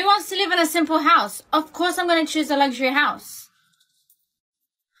 Who wants to live in a simple house? Of course I'm going to choose a luxury house.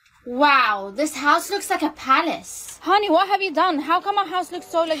 Wow, this house looks like a palace. Honey, what have you done? How come our house looks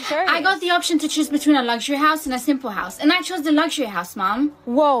so luxurious? I got the option to choose between a luxury house and a simple house, and I chose the luxury house, Mom.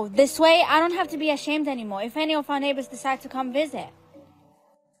 Whoa, this way I don't have to be ashamed anymore if any of our neighbors decide to come visit.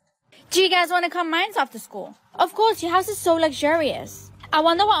 Do you guys want to come mine's after school? Of course, your house is so luxurious. I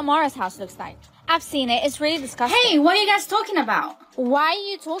wonder what Amara's house looks like. I've seen it. It's really disgusting. Hey, what are you guys talking about? Why are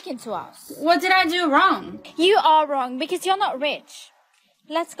you talking to us? What did I do wrong? You are wrong because you're not rich.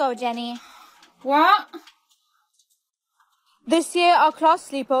 Let's go, Jenny. What? This year, our class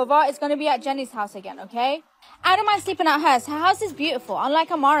sleepover is going to be at Jenny's house again, okay? I don't mind sleeping at hers. Her house is beautiful,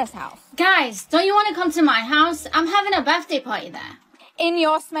 unlike Amara's house. Guys, don't you want to come to my house? I'm having a birthday party there. In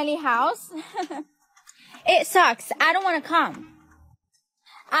your smelly house? It sucks. I don't want to come.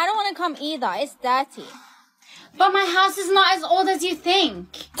 I don't want to come either. It's dirty. But my house is not as old as you think.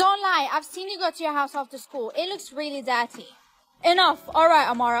 Don't lie. I've seen you go to your house after school. It looks really dirty. Enough. All right,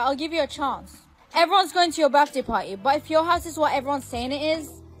 Amara, I'll give you a chance. Everyone's going to your birthday party, but if your house is what everyone's saying it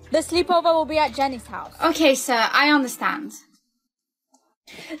is, the sleepover will be at Jenny's house. Okay, sir, I understand.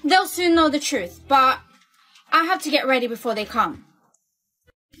 They'll soon know the truth, but I have to get ready before they come.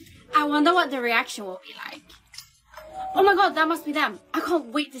 I wonder what the reaction will be like. Oh my god, that must be them. I can't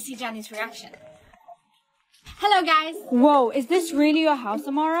wait to see Jenny's reaction. Hello, guys. Whoa, is this really your house,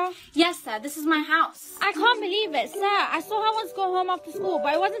 Amara? Yes, sir, this is my house. I can't believe it, sir. I saw her once go home after school,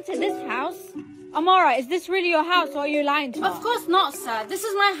 but it wasn't to this house. Amara, is this really your house, or are you lying to her? Of course not, sir. This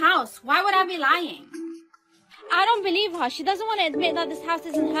is my house. Why would I be lying? I don't believe her. She doesn't want to admit that this house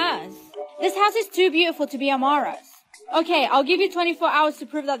isn't hers. This house is too beautiful to be Amara's. Okay, I'll give you 24 hours to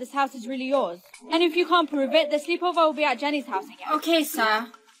prove that this house is really yours. And if you can't prove it, the sleepover will be at Jenny's house again. Okay, sir.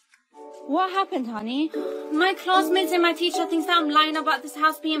 What happened, honey? My classmates and my teacher thinks that I'm lying about this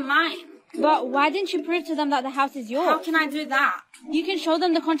house being mine. But why didn't you prove to them that the house is yours? How can I do that? You can show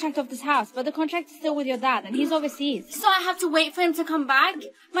them the contract of this house, but the contract is still with your dad, and he's overseas. So I have to wait for him to come back?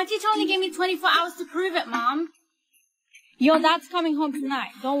 My teacher only gave me 24 hours to prove it, Mom. Your dad's coming home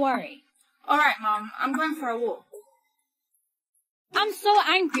tonight. Don't worry. Alright, Mom. I'm going for a walk. I'm so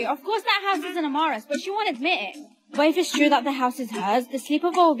angry. Of course that house isn't Amara's, but she won't admit it. But if it's true that the house is hers, the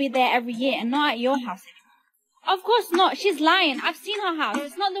sleepover will be there every year and not at your house anymore. Of course not. She's lying. I've seen her house.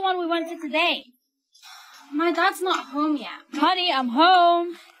 It's not the one we went to today. My dad's not home yet. Honey, I'm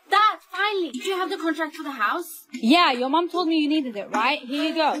home. Dad, finally! Did you have the contract for the house? Yeah, your mom told me you needed it, right? Here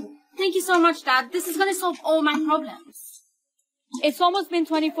you go. Thank you so much, Dad. This is gonna solve all my problems. It's almost been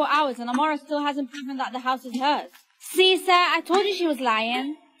 24 hours and Amara still hasn't proven that the house is hers. See, sir, I told you she was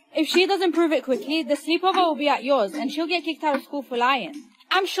lying. If she doesn't prove it quickly, the sleepover will be at yours and she'll get kicked out of school for lying.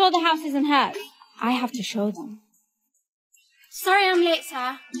 I'm sure the house isn't hers. I have to show them. Sorry I'm late,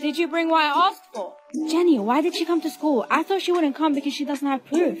 sir. Did you bring what I asked for? Jenny, why did she come to school? I thought she wouldn't come because she doesn't have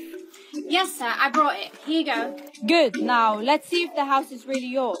proof. Yes, sir, I brought it. Here you go. Good. Now, let's see if the house is really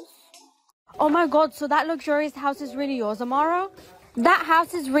yours. Oh my god, so that luxurious house is really yours, Amara? That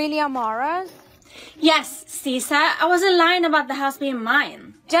house is really Amara's? Yes, see, sir, I wasn't lying about the house being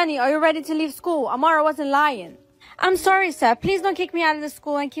mine. Jenny, are you ready to leave school? Amara wasn't lying. I'm sorry, sir. Please don't kick me out of the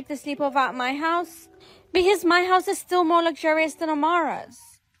school and keep the sleepover at my house. Because my house is still more luxurious than Amara's.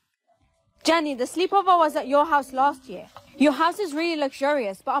 Jenny, the sleepover was at your house last year. Your house is really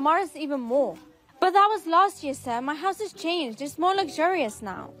luxurious, but Amara's even more. But that was last year, sir. My house has changed. It's more luxurious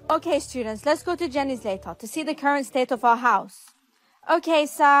now. Okay, students, let's go to Jenny's later to see the current state of our house. Okay,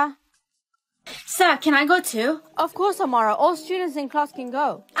 sir. Sir, can I go too? Of course, Amara. All students in class can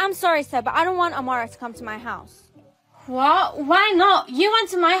go. I'm sorry, sir, but I don't want Amara to come to my house. What? Why not? You went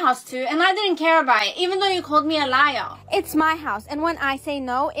to my house too, and I didn't care about it, even though you called me a liar. It's my house, and when I say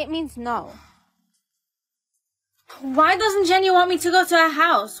no, it means no. Why doesn't Jenny want me to go to her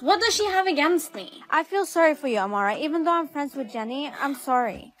house? What does she have against me? I feel sorry for you, Amara. Even though I'm friends with Jenny, I'm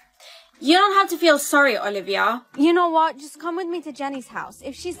sorry. You don't have to feel sorry, Olivia. You know what? Just come with me to Jenny's house.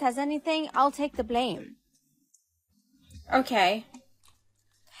 If she says anything, I'll take the blame. Okay.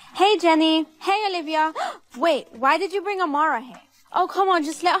 Hey, Jenny. Hey, Olivia. Wait, why did you bring Amara here? Oh, come on,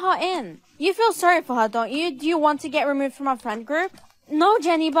 just let her in. You feel sorry for her, don't you? Do you want to get removed from our friend group? No,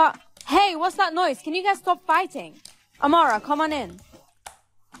 Jenny, but... Hey, what's that noise? Can you guys stop fighting? Amara, come on in.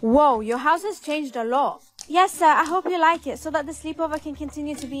 Whoa, your house has changed a lot. Yes, sir, I hope you like it so that the sleepover can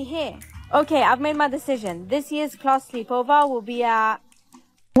continue to be here. Okay, I've made my decision. This year's class sleepover will be at...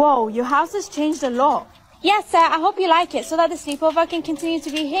 Whoa, your house has changed a lot. Yes, sir, I hope you like it so that the sleepover can continue to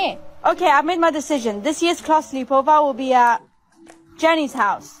be here. Okay, I've made my decision. This year's class sleepover will be at Jenny's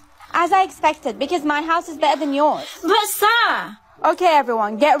house. As I expected, because my house is better than yours. But, sir... Okay,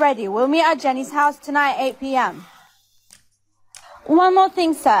 everyone, get ready. We'll meet at Jenny's house tonight at 8 p.m. One more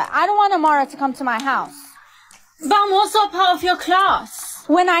thing, sir. I don't want Amara to come to my house. But I'm also a part of your class.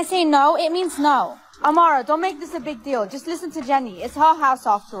 When I say no, it means no. Amara, don't make this a big deal. Just listen to Jenny. It's her house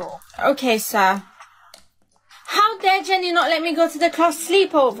after all. Okay, sir. How dare Jenny not let me go to the class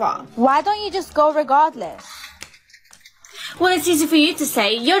sleepover? Why don't you just go regardless? Well, it's easy for you to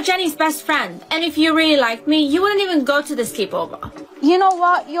say. You're Jenny's best friend. And if you really liked me, you wouldn't even go to the sleepover. You know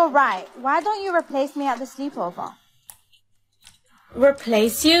what? You're right. Why don't you replace me at the sleepover?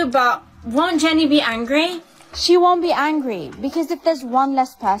 Replace you? But won't Jenny be angry? She won't be angry, because if there's one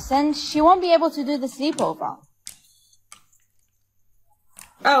less person, she won't be able to do the sleepover.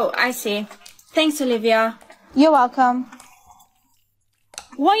 Oh, I see. Thanks, Olivia. You're welcome.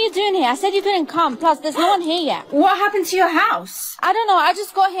 What are you doing here? I said you couldn't come. Plus, there's no one here yet. What happened to your house? I don't know. I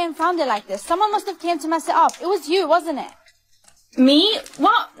just got here and found it like this. Someone must have came to mess it up. It was you, wasn't it? Me?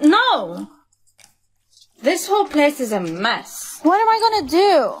 What? No. This whole place is a mess. What am I gonna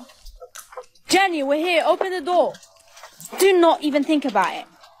do? Jenny, we're here. Open the door. Do not even think about it.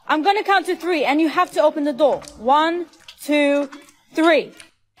 I'm gonna count to 3 and you have to open the door. 1, 2, 3.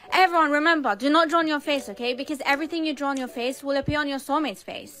 Everyone, remember, do not draw on your face, okay? Because everything you draw on your face will appear on your soulmate's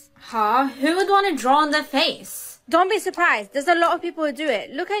face. Huh? Who would want to draw on their face? Don't be surprised. There's a lot of people who do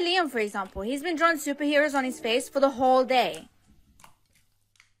it. Look at Liam, for example. He's been drawing superheroes on his face for the whole day.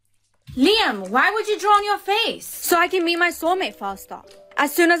 Liam, why would you draw on your face? So I can meet my soulmate faster.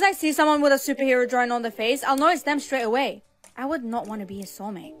 As soon as I see someone with a superhero drawing on their face, I'll notice them straight away. I would not want to be his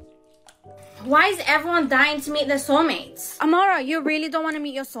soulmate. Why is everyone dying to meet their soulmates? Amara, you really don't want to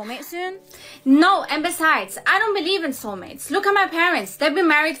meet your soulmate soon? No, and besides, I don't believe in soulmates. Look at my parents. They've been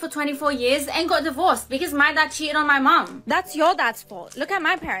married for 24 years and got divorced because my dad cheated on my mom. That's your dad's fault. Look at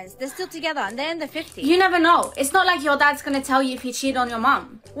my parents. They're still together and they're in their 50s. You never know. It's not like your dad's gonna tell you if he cheated on your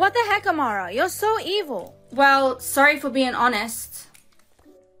mom. What the heck, Amara? You're so evil. Well, sorry for being honest.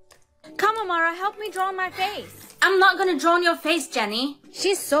 Come, Amara, help me draw on my face. I'm not gonna draw on your face, Jenny.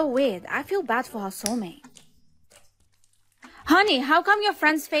 She's so weird. I feel bad for her soulmate. Honey, how come your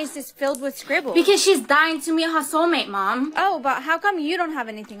friend's face is filled with scribbles? Because she's dying to meet her soulmate, Mom. Oh, but how come you don't have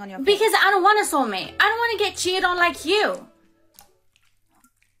anything on your face? Because I don't want a soulmate. I don't want to get cheated on like you.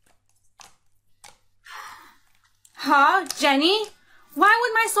 Huh, Jenny? Why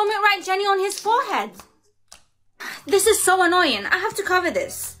would my soulmate write Jenny on his forehead? This is so annoying. I have to cover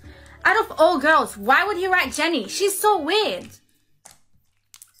this. Out of all girls, why would he write Jenny? She's so weird.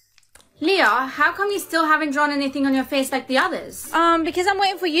 Leah, how come you still haven't drawn anything on your face like the others? Because I'm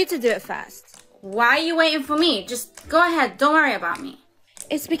waiting for you to do it first. Why are you waiting for me? Just go ahead, don't worry about me.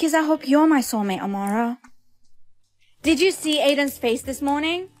 It's because I hope you're my soulmate, Amara. Did you see Aiden's face this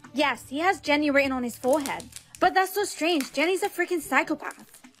morning? Yes, he has Jenny written on his forehead. But that's so strange. Jenny's a freaking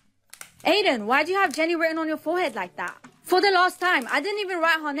psychopath. Aiden, why do you have Jenny written on your forehead like that? For the last time, I didn't even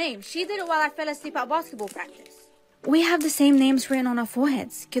write her name. She did it while I fell asleep at basketball practice. We have the same names written on our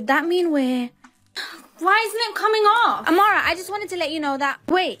foreheads. Could that mean we're... Why isn't it coming off? Amara, I just wanted to let you know that...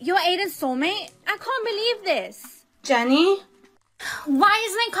 Wait, you're Aiden's soulmate? I can't believe this. Jenny? Why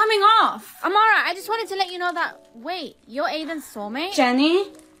isn't it coming off? Amara, I just wanted to let you know that... Wait, you're Aiden's soulmate?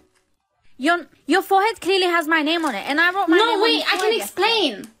 Jenny? Your forehead clearly has my name on it, and I wrote my name on it. No, wait, I can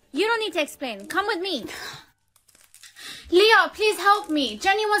explain. You don't need to explain. Come with me. Leah, please help me.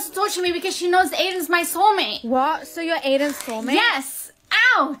 Jenny wants to torture me because she knows Aiden's my soulmate. What? So you're Aiden's soulmate? Yes.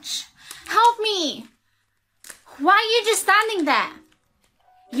 Ouch. Help me. Why are you just standing there?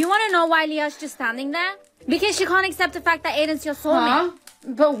 You want to know why Leah's just standing there? Because she can't accept the fact that Aiden's your soulmate. Huh?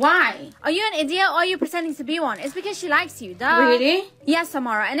 But why? Are you an idiot or are you pretending to be one? It's because she likes you, duh. Really? Yes,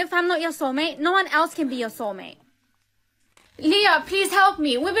 Samara. And if I'm not your soulmate, no one else can be your soulmate. Leah, please help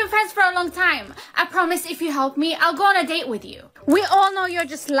me. We've been friends for a long time. I promise if you help me, I'll go on a date with you. We all know you're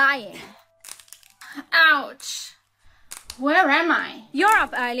just lying. Ouch. Where am I? You're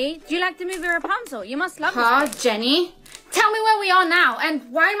up early. Do you like the movie Rapunzel? You must love it. Jenny? Tell me where we are now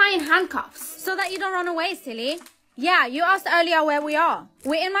and why am I in handcuffs? So that you don't run away, silly. Yeah, you asked earlier where we are.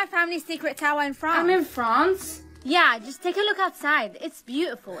 We're in my family's secret tower in France. I'm in France? Yeah, just take a look outside. It's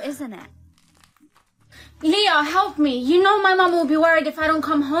beautiful, isn't it? Leah, help me. You know my mom will be worried if I don't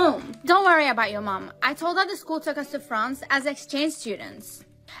come home. Don't worry about your mom. I told her the school took us to France as exchange students.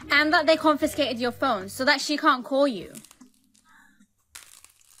 And that they confiscated your phone so that she can't call you.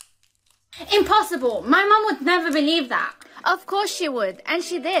 Impossible. My mom would never believe that. Of course she would. And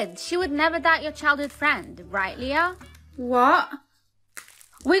she did. She would never doubt your childhood friend. Right, Leah? What?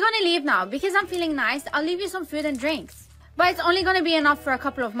 We're gonna leave now. Because I'm feeling nice, I'll leave you some food and drinks. But it's only gonna be enough for a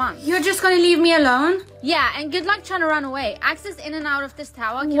couple of months. You're just gonna leave me alone? Yeah, and good luck trying to run away. Access in and out of this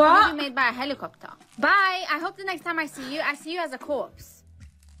tower can What? only be made by a helicopter. Bye! I hope the next time I see you as a corpse.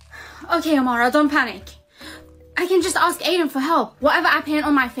 Okay, Amara, don't panic. I can just ask Aiden for help. Whatever I paint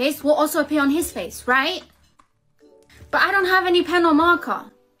on my face will also appear on his face, right? But I don't have any pen or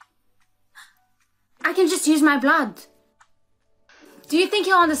marker. I can just use my blood. Do you think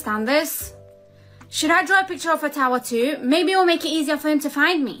he'll understand this? Should I draw a picture of a tower too? Maybe it will make it easier for him to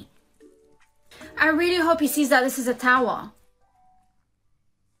find me. I really hope he sees that this is a tower.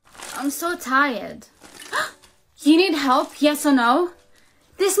 I'm so tired. You need help, yes or no?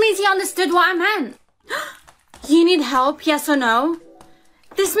 This means he understood what I meant. You need help, yes or no?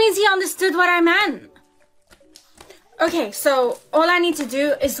 This means he understood what I meant. Okay, so all I need to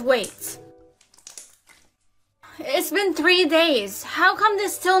do is wait. It's been 3 days. How come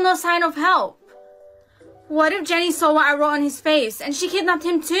there's still no sign of help? What if Jenny saw what I wrote on his face and she kidnapped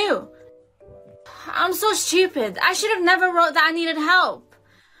him too? I'm so stupid. I should have never wrote that I needed help.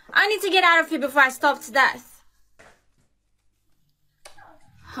 I need to get out of here before I starve to death.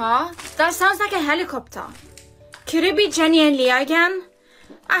 Huh? That sounds like a helicopter. Could it be Jenny and Leah again?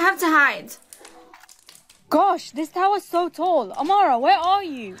 I have to hide. Gosh, this tower's so tall. Amara, where are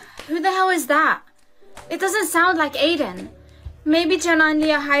you? Who the hell is that? It doesn't sound like Aiden. Maybe Jenna and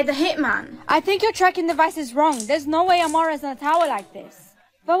Leah hide the hitman. I think your tracking device is wrong. There's no way Amara's in a tower like this.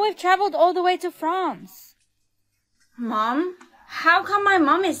 But we've traveled all the way to France. Mom? How come my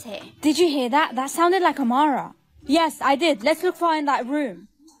mom is here? Did you hear that? That sounded like Amara. Yes, I did. Let's look for her in that room.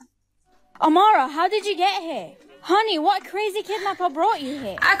 Amara, how did you get here? Honey, what crazy kidnapper brought you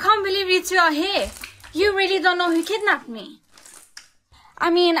here? I can't believe you two are here. You really don't know who kidnapped me. I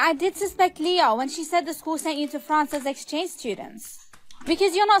mean, I did suspect Leah when she said the school sent you to France as exchange students.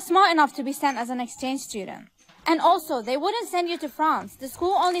 Because you're not smart enough to be sent as an exchange student. And also, they wouldn't send you to France. The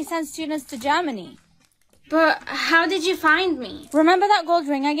school only sends students to Germany. But how did you find me? Remember that gold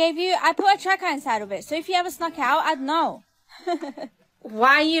ring I gave you? I put a tracker inside of it, so if you ever snuck out, I'd know.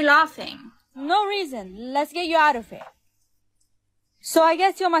 Why are you laughing? No reason. Let's get you out of here. So I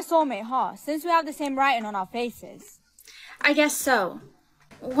guess you're my soulmate, huh? Since we have the same writing on our faces. I guess so.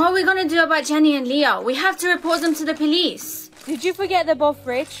 What are we gonna do about Jenny and Leah? We have to report them to the police. Did you forget they're both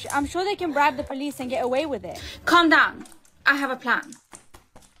rich? I'm sure they can bribe the police and get away with it. Calm down. I have a plan.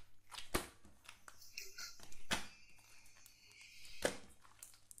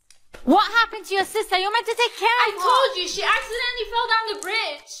 What happened to your sister? You're meant to take care of her. I told you, she accidentally fell down the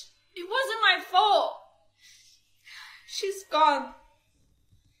bridge. It wasn't my fault. She's gone.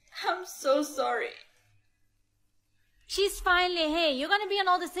 I'm so sorry. She's finally here. You're gonna be an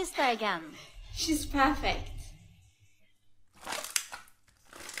older sister again. She's perfect.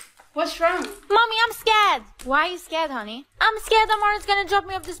 What's wrong? Mommy, I'm scared. Why are you scared, honey? I'm scared Amara's gonna drop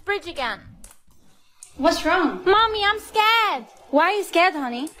me off this bridge again. What's wrong? Mommy, I'm scared. Why are you scared,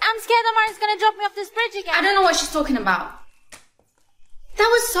 honey? I'm scared Amara's gonna drop me off this bridge again. I don't know what she's talking about. That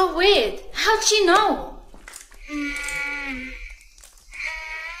was so weird. How'd she know?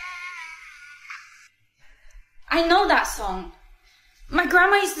 I know that song. My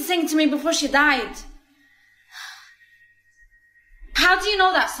grandma used to sing it to me before she died. How do you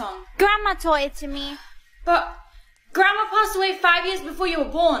know that song? Grandma taught it to me. But Grandma passed away 5 years before you were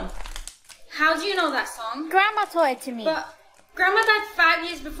born. How do you know that song? Grandma taught it to me. But Grandma died 5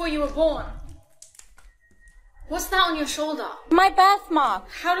 years before you were born. What's that on your shoulder? My birthmark.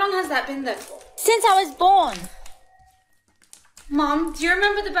 How long has that been there for? Since I was born. Mom, do you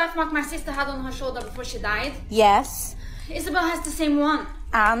remember the birthmark my sister had on her shoulder before she died? Yes. Isabel has the same one.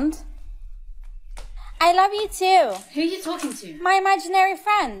 And? I love you too. Who are you talking to? My imaginary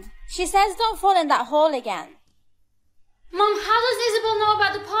friend. She says don't fall in that hole again. Mom, how does Isabel know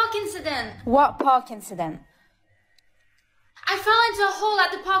about the park incident? What park incident? I fell into a hole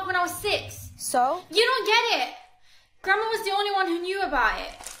at the park when I was 6. So? You don't get it. Grandma was the only one who knew about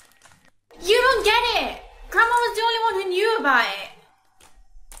it. You don't get it. Grandma was the only one who knew about it.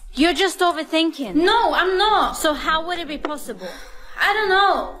 You're just overthinking. No, I'm not. So how would it be possible? I don't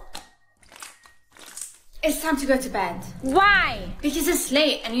know. It's time to go to bed. Why? Because it's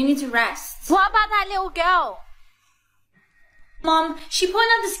late and you need to rest. What about that little girl? Mom, she pointed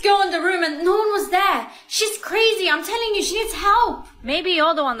at this girl in the room and no one was there. She's crazy. I'm telling you, she needs help. Maybe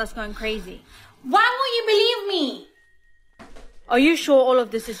you're the one that's going crazy. Why won't you believe me? Are you sure all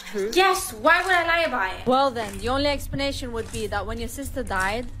of this is true? Yes, why would I lie about it? Well then, the only explanation would be that when your sister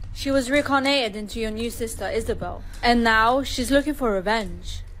died, she was reincarnated into your new sister, Isabel. And now, she's looking for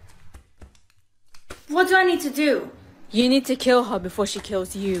revenge. What do I need to do? You need to kill her before she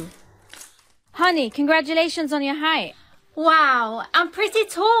kills you. Honey, congratulations on your height. Wow, I'm pretty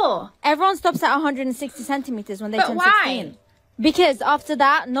tall. Everyone stops at 160 centimeters when they turn why? 16. Because after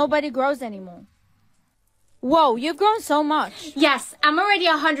that, nobody grows anymore. Whoa, you've grown so much. Yes, I'm already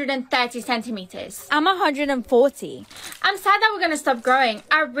 130 centimeters. I'm 140. I'm sad that we're going to stop growing.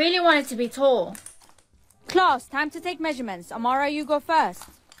 I really wanted to be tall. Class, time to take measurements. Amara, you go first.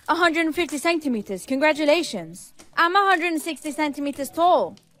 150 centimeters. Congratulations. I'm 160 centimeters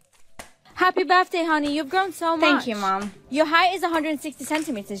tall. Happy birthday, honey. You've grown so much. Thank you, Mom. Your height is 160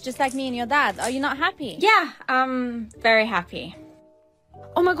 centimeters, just like me and your dad. Are you not happy? Yeah, I'm very happy.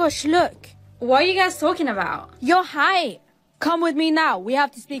 Oh my gosh, look. What are you guys talking about? Your height. Come with me now. We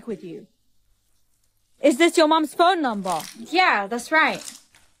have to speak with you. Is this your mom's phone number? Yeah, that's right.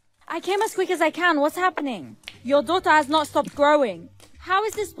 I came as quick as I can. What's happening? Your daughter has not stopped growing. How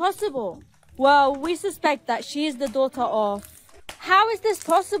is this possible? Well, we suspect that she is the daughter of... How is this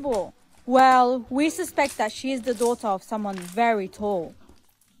possible? Well, we suspect that she is the daughter of someone very tall.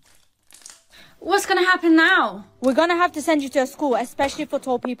 What's gonna happen now? We're gonna have to send you to a school, especially for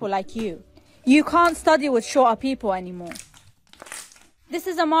tall people like you. You can't study with shorter people anymore. This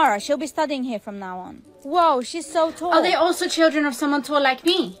is Amara. She'll be studying here from now on. Whoa, she's so tall. Are they also children of someone tall like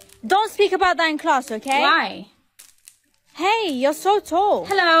me? Don't speak about that in class, okay? Why? Hey, you're so tall.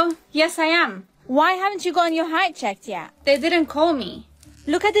 Hello. Yes, I am. Why haven't you gotten your height checked yet? They didn't call me.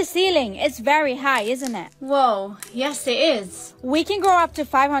 Look at the ceiling. It's very high, isn't it? Whoa, yes it is. We can grow up to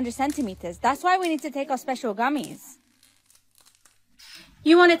 500 centimeters. That's why we need to take our special gummies.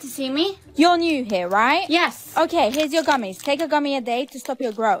 You wanted to see me? You're new here, right? Yes. Okay, here's your gummies. Take a gummy a day to stop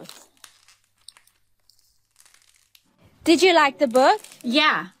your growth. Did you like the book?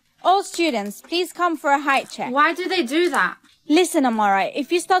 Yeah. All students, please come for a height check. Why do they do that? Listen, Amara,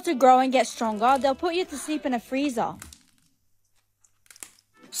 if you start to grow and get stronger, they'll put you to sleep in a freezer.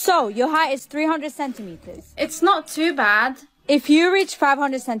 So, your height is 300 centimeters. It's not too bad. If you reach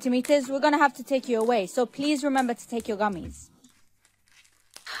 500 centimeters, we're gonna have to take you away. So please remember to take your gummies.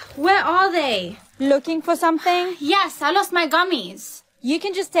 Where are they? Looking for something? Yes, I lost my gummies. You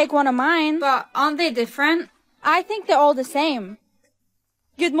can just take one of mine. But aren't they different? I think they're all the same.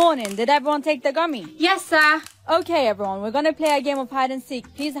 Good morning. Did everyone take the gummy? Yes, sir. Okay, everyone. We're gonna play a game of hide and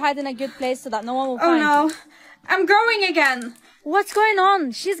seek. Please hide in a good place so that no one will Oh find no. you. I'm growing again. What's going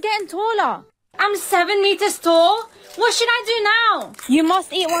on? She's getting taller. I'm 7 meters tall. What should I do now? You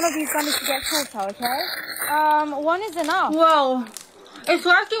must eat one of these gummies to get shorter, okay? One is enough. Whoa. It's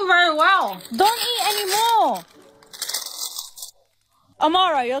working very well. Don't eat any more.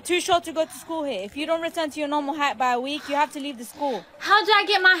 Amara, you're too short to go to school here. If you don't return to your normal height by a week, you have to leave the school. How do I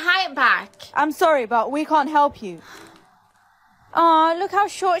get my height back? I'm sorry, but we can't help you. Aw, look how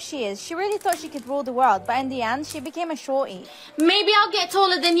short she is. She really thought she could rule the world, but in the end, she became a shorty. Maybe I'll get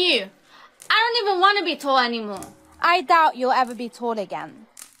taller than you. I don't even want to be tall anymore. I doubt you'll ever be tall again.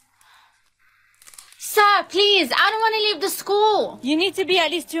 Sir, please, I don't want to leave the school. You need to be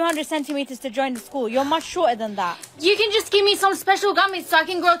at least 200 centimeters to join the school. You're much shorter than that. You can just give me some special gummies so I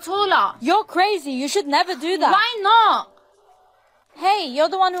can grow taller. You're crazy. You should never do that. Why not? Hey, you're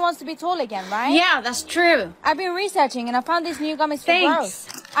the one who wants to be tall again, right? Yeah, that's true. I've been researching and I found these new gummies for Thanks.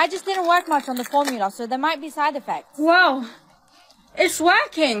 growth. I just didn't work much on the formula, so there might be side effects. Whoa, it's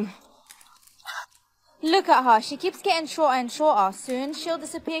working. Look at her. She keeps getting shorter and shorter. Soon, she'll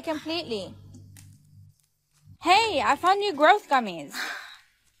disappear completely. Hey, I found new growth gummies.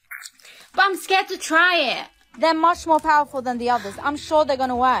 But I'm scared to try it. They're much more powerful than the others. I'm sure they're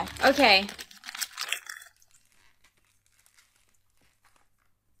gonna work. Okay.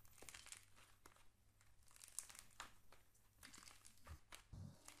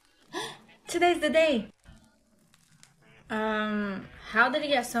 Today's the day. How did he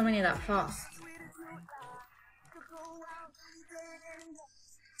get so many that fast?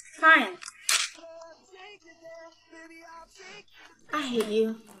 Fine. I hate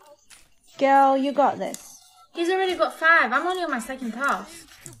you. Girl, you got this. He's already got 5. I'm only on my second task.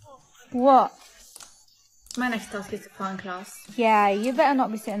 What? My next task is to fun class. Yeah, you better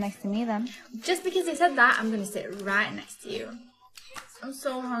not be sitting next to me then. Just because he said that, I'm gonna sit right next to you. I'm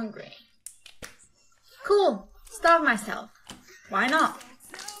so hungry. Cool. Starve myself. Why not?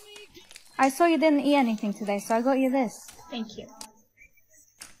 I saw you didn't eat anything today, so I got you this. Thank you.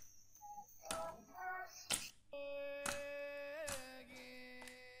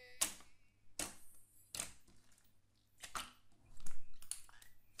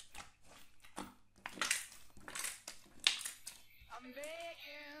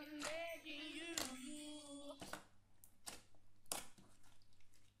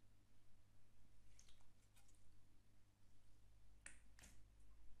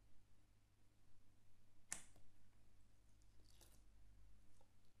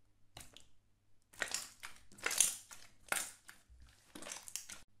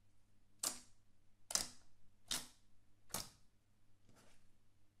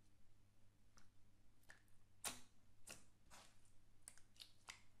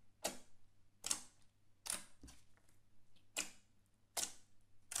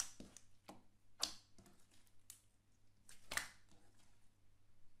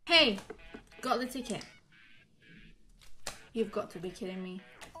 Hey, got the ticket. You've got to be kidding me.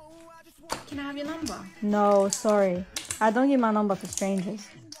 Can I have your number? No, sorry. I don't give my number to strangers.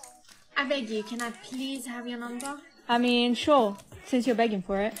 I beg you, can I please have your number? I mean, sure, since you're begging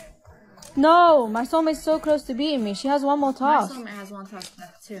for it. No, my soulmate's so close to beating me. She has one more My task. soulmate has 1 task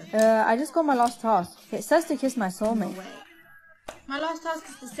left too. I just got my last task. It says to kiss my No soulmate. way. My last task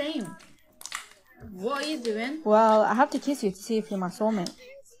is the same. What are you doing? Well, I have to kiss you to see if you're my soulmate.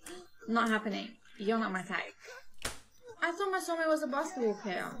 Not happening. You're not my type. I thought my soulmate was a basketball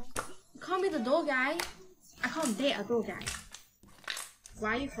player. You can't be the door guy. I can't date a door guy.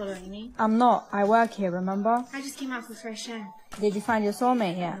 Why are you following me? I'm not. I work here, remember? I just came out for fresh air. Did you find your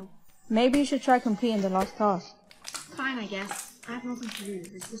soulmate yet? Maybe you should try completing the last task. Fine, I guess. I have nothing to lose.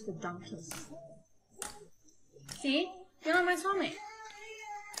 It's just a dumb kiss. See? You're not my soulmate.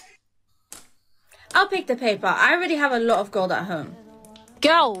 I'll pick the paper. I already have a lot of gold at home.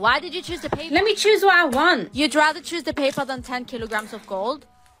 Girl, why did you choose the paper? Let me choose what I want. You'd rather choose the paper than 10 kilograms of gold?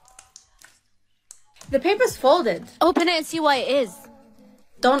 The paper's folded. Open it and see what it is.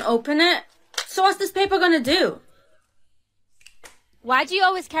 Don't open it. So what's this paper gonna do? Why do you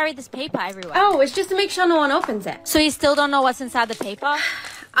always carry this paper everywhere? Oh, it's just to make sure no one opens it. So you still don't know what's inside the paper?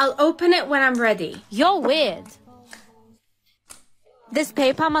 I'll open it when I'm ready. You're weird. This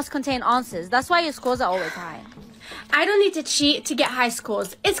paper must contain answers. That's why your scores are always high. I don't need to cheat to get high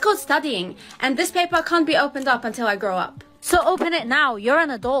scores. It's called studying. And this paper can't be opened up until I grow up. So open it now. You're an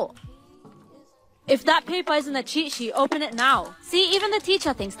adult. If that paper isn't a cheat sheet, open it now. See, even the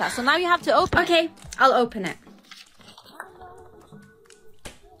teacher thinks that. So now you have to open it. Okay, I'll open it.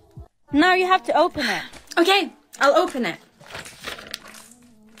 Now you have to open it. Okay, I'll open it.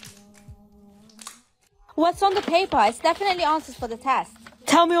 What's on the paper? It's definitely answers for the test.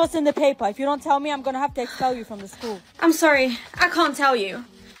 Tell me what's in the paper. If you don't tell me, I'm going to have to expel you from the school. I'm sorry, I can't tell you.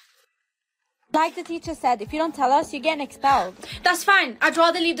 Like the teacher said, if you don't tell us, you're getting expelled. That's fine. I'd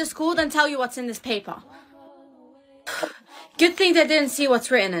rather leave the school than tell you what's in this paper. Good thing they didn't see what's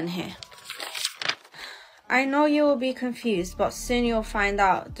written in here. I know you will be confused, but soon you'll find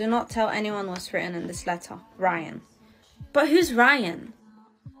out. Do not tell anyone what's written in this letter. Ryan. But who's Ryan?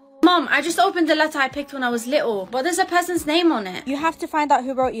 Mom, I just opened the letter I picked when I was little, but there's a person's name on it. You have to find out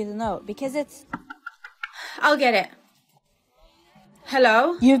who wrote you the note, because it's... I'll get it.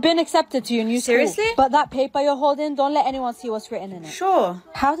 Hello? You've been accepted to your new school. Seriously? But that paper you're holding, don't let anyone see what's written in it. Sure.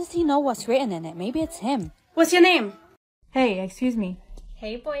 How does he know what's written in it? Maybe it's him. What's your name? Hey, excuse me.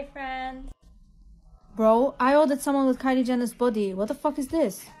 Hey, boyfriend. Bro, I ordered someone with Kylie Jenner's body. What the fuck is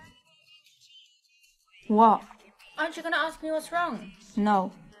this? What? Aren't you gonna ask me what's wrong?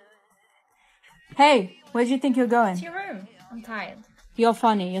 No. Hey, where do you think you're going? To your room. I'm tired. You're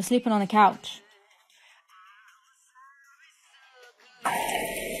funny. You're sleeping on the couch.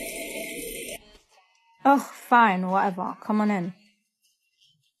 Oh, fine, whatever. Come on in.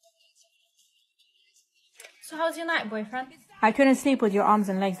 So how's your night, boyfriend? I couldn't sleep with your arms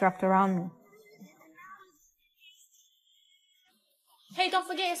and legs wrapped around me. Hey, don't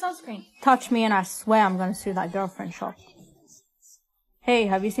forget your sunscreen. Touch me and I swear I'm gonna sue that girlfriend shop. Hey,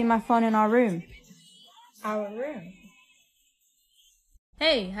 have you seen my phone in our room? Our room.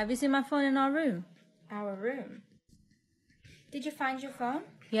 Hey, have you seen my phone in our room? Our room. Did you find your phone?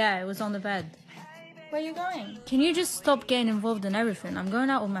 Yeah, it was on the bed. Where are you going? Can you just stop getting involved in everything? I'm going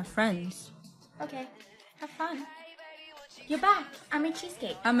out with my friends. Okay, have fun. You're back. I made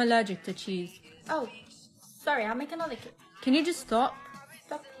cheesecake. I'm allergic to cheese. Oh, sorry, I'll make another cake. Can you just stop?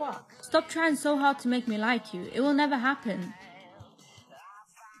 Stop what? Stop trying so hard to make me like you. It will never happen.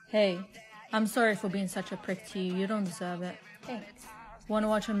 Hey, I'm sorry for being such a prick to you. You don't deserve it. Thanks. Want to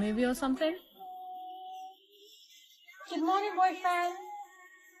watch a movie or something? Good morning, boyfriend.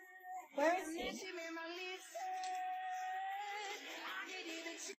 Where is he?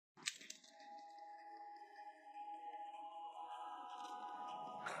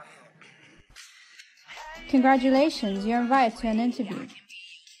 Congratulations, you're invited to an interview.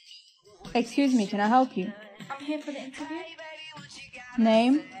 Excuse me, can I help you? I'm here for the interview.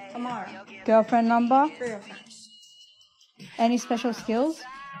 Name? Amara. Girlfriend number? 305. Any special skills?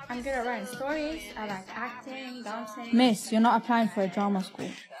 I'm good at writing stories. I like acting, dancing. Miss, you're not applying for a drama school.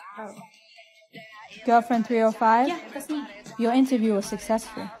 Oh. Girlfriend 305? Yeah, that's me. Your interview was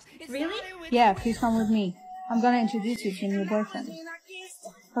successful. Really? Yeah, please come with me. I'm gonna introduce you to your new boyfriend.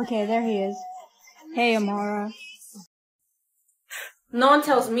 Okay, there he is. Hey, Amara. No one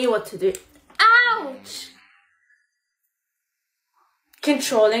tells me what to do. Ouch!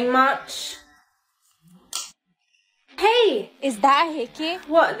 Controlling much? Hey! Is that a hickey?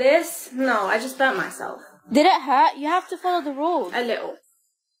 What, this? No, I just burnt myself. Did it hurt? You have to follow the rules. A little.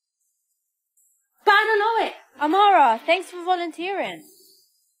 But I don't know it. Amara, thanks for volunteering.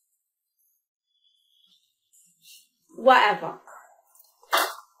 Whatever.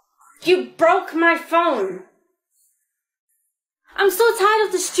 You broke my phone. I'm so tired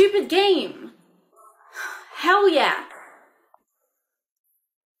of the stupid game. Hell yeah.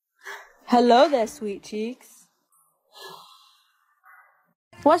 Hello there, sweet cheeks.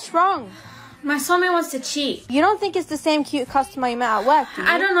 What's wrong? My soulmate wants to cheat. You don't think it's the same cute customer you met at work, do you?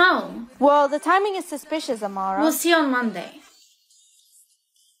 I don't know. Well, the timing is suspicious, Amara. We'll see on Monday.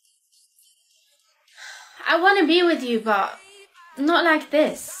 I want to be with you, but not like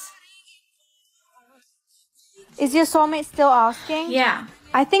this. Is your soulmate still asking? Yeah,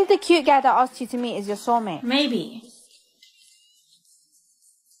 I think the cute guy that asked you to meet is your soulmate. maybe.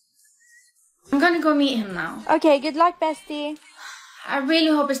 I'm gonna go meet him now. Okay, good luck, bestie. I really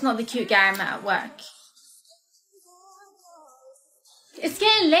hope it's not the cute guy I met at work. It's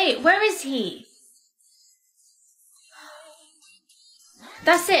getting late. Where is he?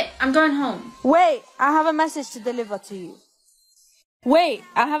 That's it. I'm going home. Wait, I have a message to deliver to you. Wait,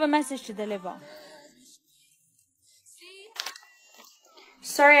 I have a message to deliver.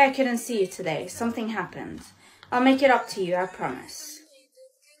 Sorry I couldn't see you today. Something happened. I'll make it up to you, I promise.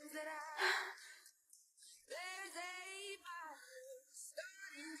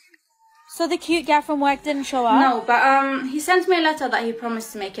 So the cute guy from work didn't show up? No, but he sent me a letter that he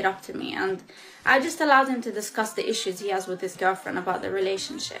promised to make it up to me, and I just allowed him to discuss the issues he has with his girlfriend about the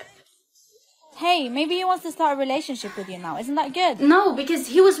relationship. Hey, maybe he wants to start a relationship with you now. Isn't that good? No, because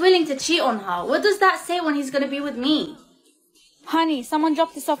he was willing to cheat on her. What does that say when he's gonna be with me? Honey, someone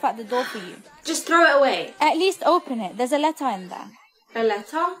dropped this off at the door for you. Just throw it away. At least open it. There's a letter in there. A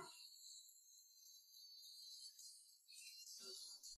letter?